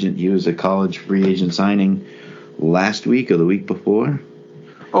agent. He was a college free agent signing last week or the week before.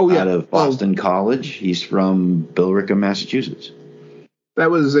 Oh, yeah. Out of Boston College. He's from Billerica, Massachusetts.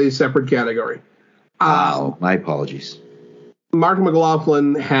 That was a separate category. Wow, my apologies. Mark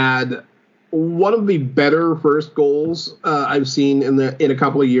McLaughlin had one of the better first goals I've seen in a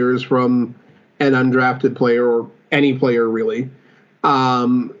couple of years from an undrafted player, or any player really.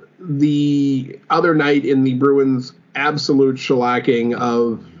 The other night in the Bruins' absolute shellacking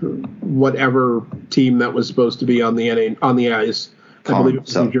of whatever team that was supposed to be on the ice, I believe it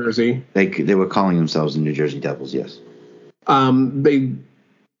was New Jersey. They were calling themselves the New Jersey Devils, yes.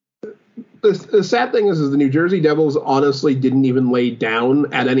 The sad thing is the New Jersey Devils honestly didn't even lay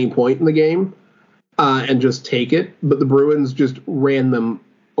down at any point in the game and just take it, but the Bruins just ran them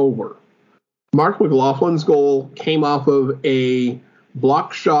over. Mark McLaughlin's goal came off of a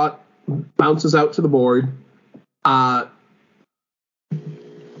block shot, bounces out to the board.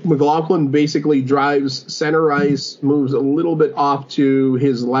 McLaughlin basically drives center ice, moves a little bit off to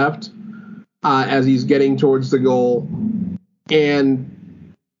his left as he's getting towards the goal.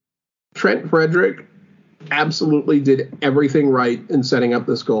 And Trent Frederic absolutely did everything right in setting up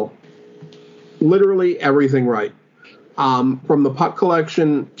this goal. Literally everything right. From the puck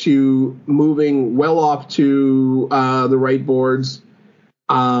collection to moving well off to the right boards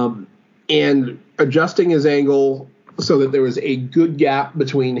and adjusting his angle so that there was a good gap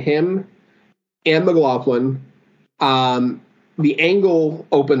between him and McLaughlin. The angle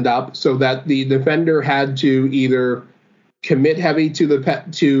opened up so that the defender had to either commit heavy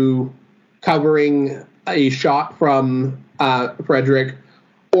to covering a shot from Frederic,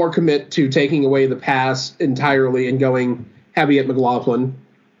 or commit to taking away the pass entirely and going heavy at McLaughlin.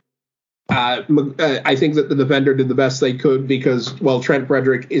 I think that the defender did the best they could because, while Trent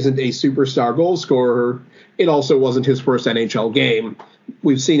Frederic isn't a superstar goal scorer, it also wasn't his first NHL game.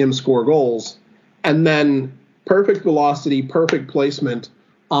 We've seen him score goals. And then perfect velocity, perfect placement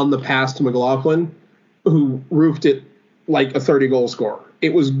on the pass to McLaughlin, who roofed it like a 30-goal scorer.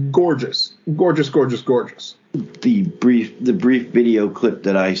 It was gorgeous. Gorgeous, gorgeous, gorgeous. The brief video clip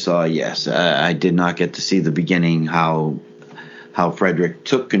that I saw, yes, I did not get to see the beginning, how Frederic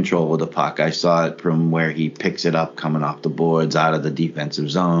took control of the puck. I saw it from where he picks it up coming off the boards out of the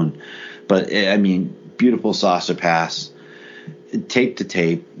defensive zone. But, I mean, beautiful saucer pass, tape to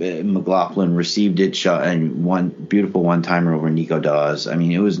tape. McLaughlin received it, shot, and one beautiful one-timer over Nico Dawes. I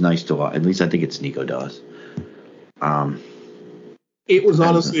mean, it was nice to watch. At least I think it's Nico Dawes. It was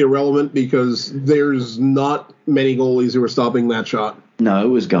honestly irrelevant because there's not many goalies who were stopping that shot. No, it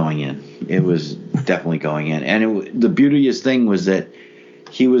was going in. It was definitely going in. And the beauteous thing was that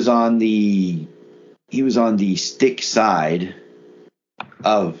he was on the stick side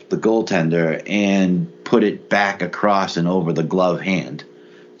of the goaltender and put it back across and over the glove hand.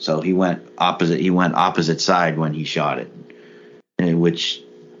 So he went opposite side when he shot it. Which,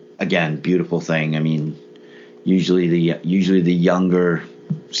 again, beautiful thing. I mean, usually the younger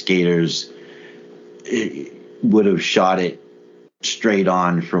skaters would have shot it straight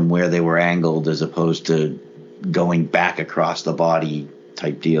on from where they were angled as opposed to going back across the body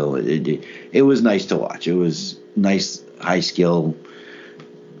type deal. It was nice to watch. It was nice, high skill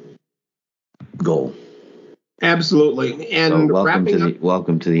goal. Absolutely. And so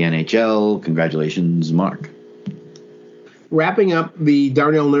welcome to the NHL. Congratulations, Mark. Wrapping up the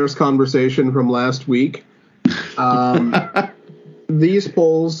Darnell Nurse conversation from last week, these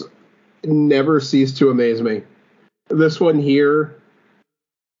polls never cease to amaze me. This one here,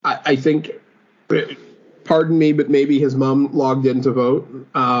 I think, pardon me, but maybe his mom logged in to vote.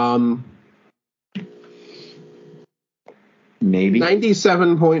 Maybe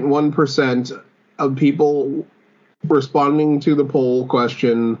 97.1% of people responding to the poll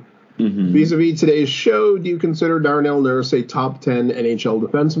question, vis-a-vis today's show, do you consider Darnell Nurse a top 10 NHL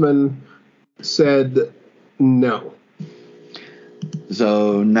defenseman? Said no.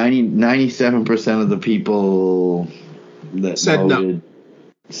 So 97% of the people that voted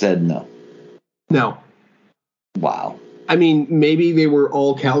said no. No. Wow. I mean, maybe they were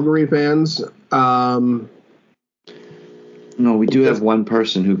all Calgary fans. No, we do have one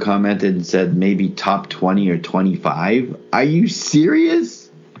person who commented and said maybe top 20 or 25. Are you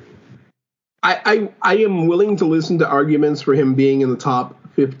serious? I am willing to listen to arguments for him being in the top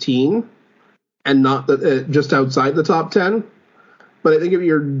 15 and not just outside the top 10. But I think if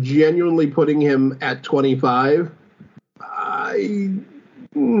you're genuinely putting him at 25,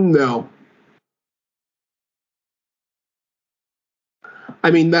 no. I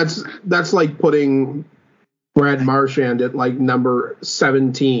mean, that's like putting Brad Marchand at like number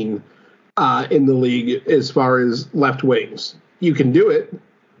 17 in the league as far as left wings. You can do it,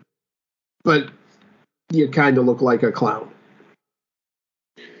 but you kind of look like a clown.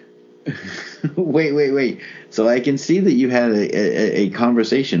 Wait. So I can see that you had a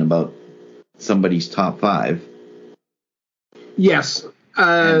conversation about somebody's top 5. Yes,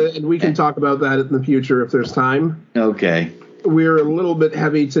 and we can talk about that in the future if there's time. Okay. We're a little bit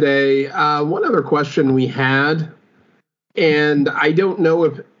heavy today. One other question we had, and I don't know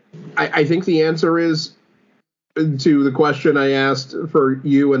if I think the answer is to the question I asked for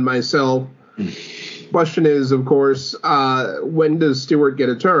you and myself. Question is, of course, when does Stewart get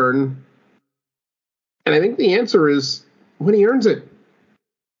a turn? And I think the answer is when he earns it.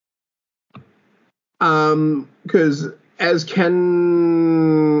 Because as the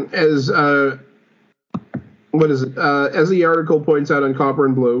article points out on Copper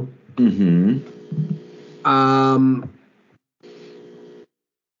and Blue,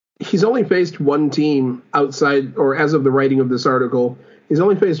 he's only faced one team outside, or as of the writing of this article, he's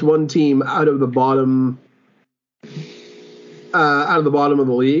only faced one team out of the bottom of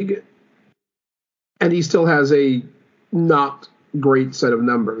the league, and he still has a not great set of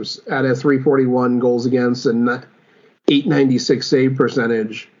numbers at a 341 goals against and 896 save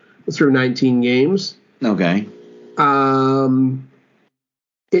percentage through 19 games. Okay. In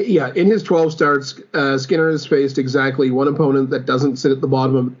his 12 starts, Skinner has faced exactly one opponent that doesn't sit at the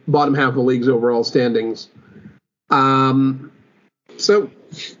bottom half of the league's overall standings. So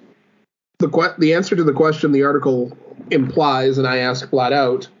the answer to the question the article implies, and I ask flat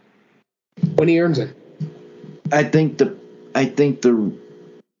out, when he earns it. I think the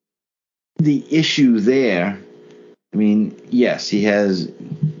issue there, I mean, yes, he's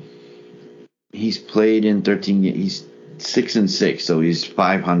played in 13 games. He's 6-6, so he's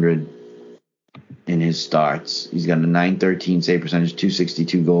 500 in his starts. He's got a .913 save percentage,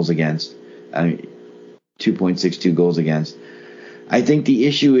 262 goals against. 2.62 goals against. I think the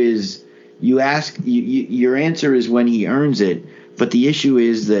issue is your answer is when he earns it, but the issue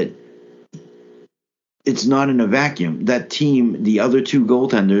is that it's not in a vacuum. That team, the other two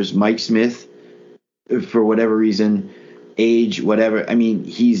goaltenders, Mike Smith, for whatever reason, age, whatever. I mean,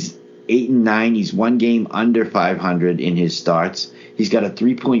 he's 8-9. He's one game under 500 in his starts. He's got a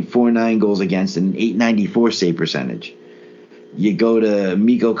 3.49 goals against and an 894 save percentage. You go to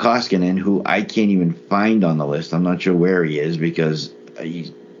Mikko Koskinen, who I can't even find on the list. I'm not sure where he is because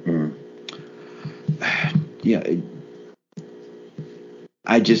he's.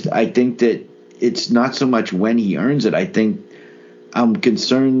 I think that it's not so much when he earns it. I think I'm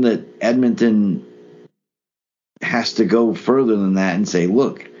concerned that Edmonton has to go further than that and say,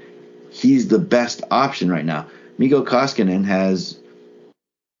 look, he's the best option right now. Mikko Koskinen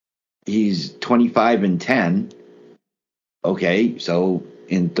he's 25-10. Okay, so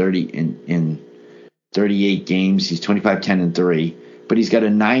in 38 games, he's 25-10-3, but he's got a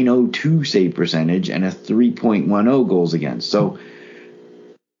 .902 save percentage and a 3.10 goals against. So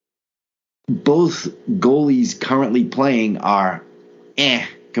both goalies currently playing are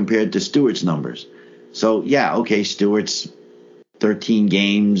compared to Stewart's numbers. So yeah, okay, Stewart's 13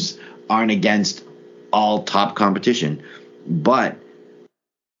 games aren't against all top competition, but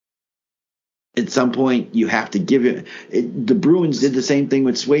at some point you have to give it. The Bruins did the same thing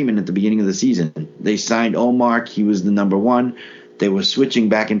with Swayman at the beginning of the season. They signed Ullmark. He was the number one. They were switching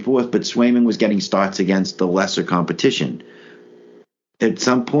back and forth, but Swayman was getting starts against the lesser competition. At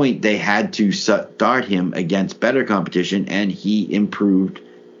some point, they had to start him against better competition, and he improved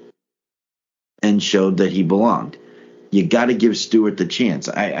and showed that he belonged. You got to give Stewart the chance.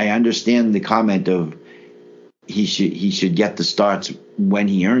 I understand the comment of he should get the starts when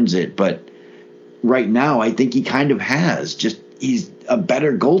he earns it, but right now, I think he kind of has. Just he's a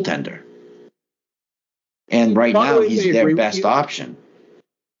better goaltender, and right now he's their best option.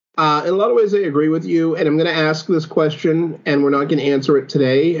 In a lot of ways, I agree with you, and I'm going to ask this question, and we're not going to answer it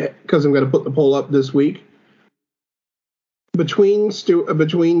today because I'm going to put the poll up this week. Between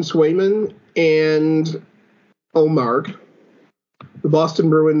Swayman and Ullmark, the Boston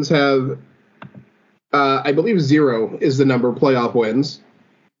Bruins have, I believe, 0 is the number of playoff wins.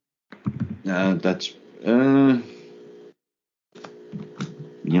 That's you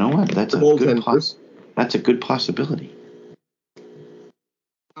know what? That's a good possibility.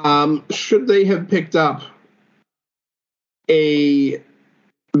 Should they have picked up a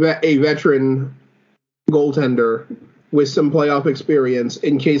veteran goaltender with some playoff experience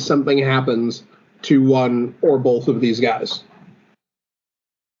in case something happens to one or both of these guys?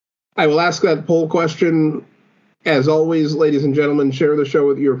 I will ask that poll question. As always, ladies and gentlemen, share the show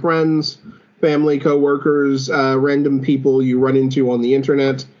with your friends, family, coworkers, random people you run into on the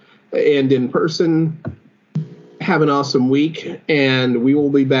internet and in person. Have an awesome week, and we will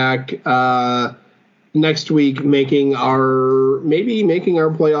be back next week making our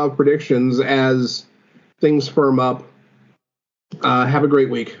playoff predictions as things firm up. Have a great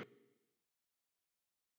week.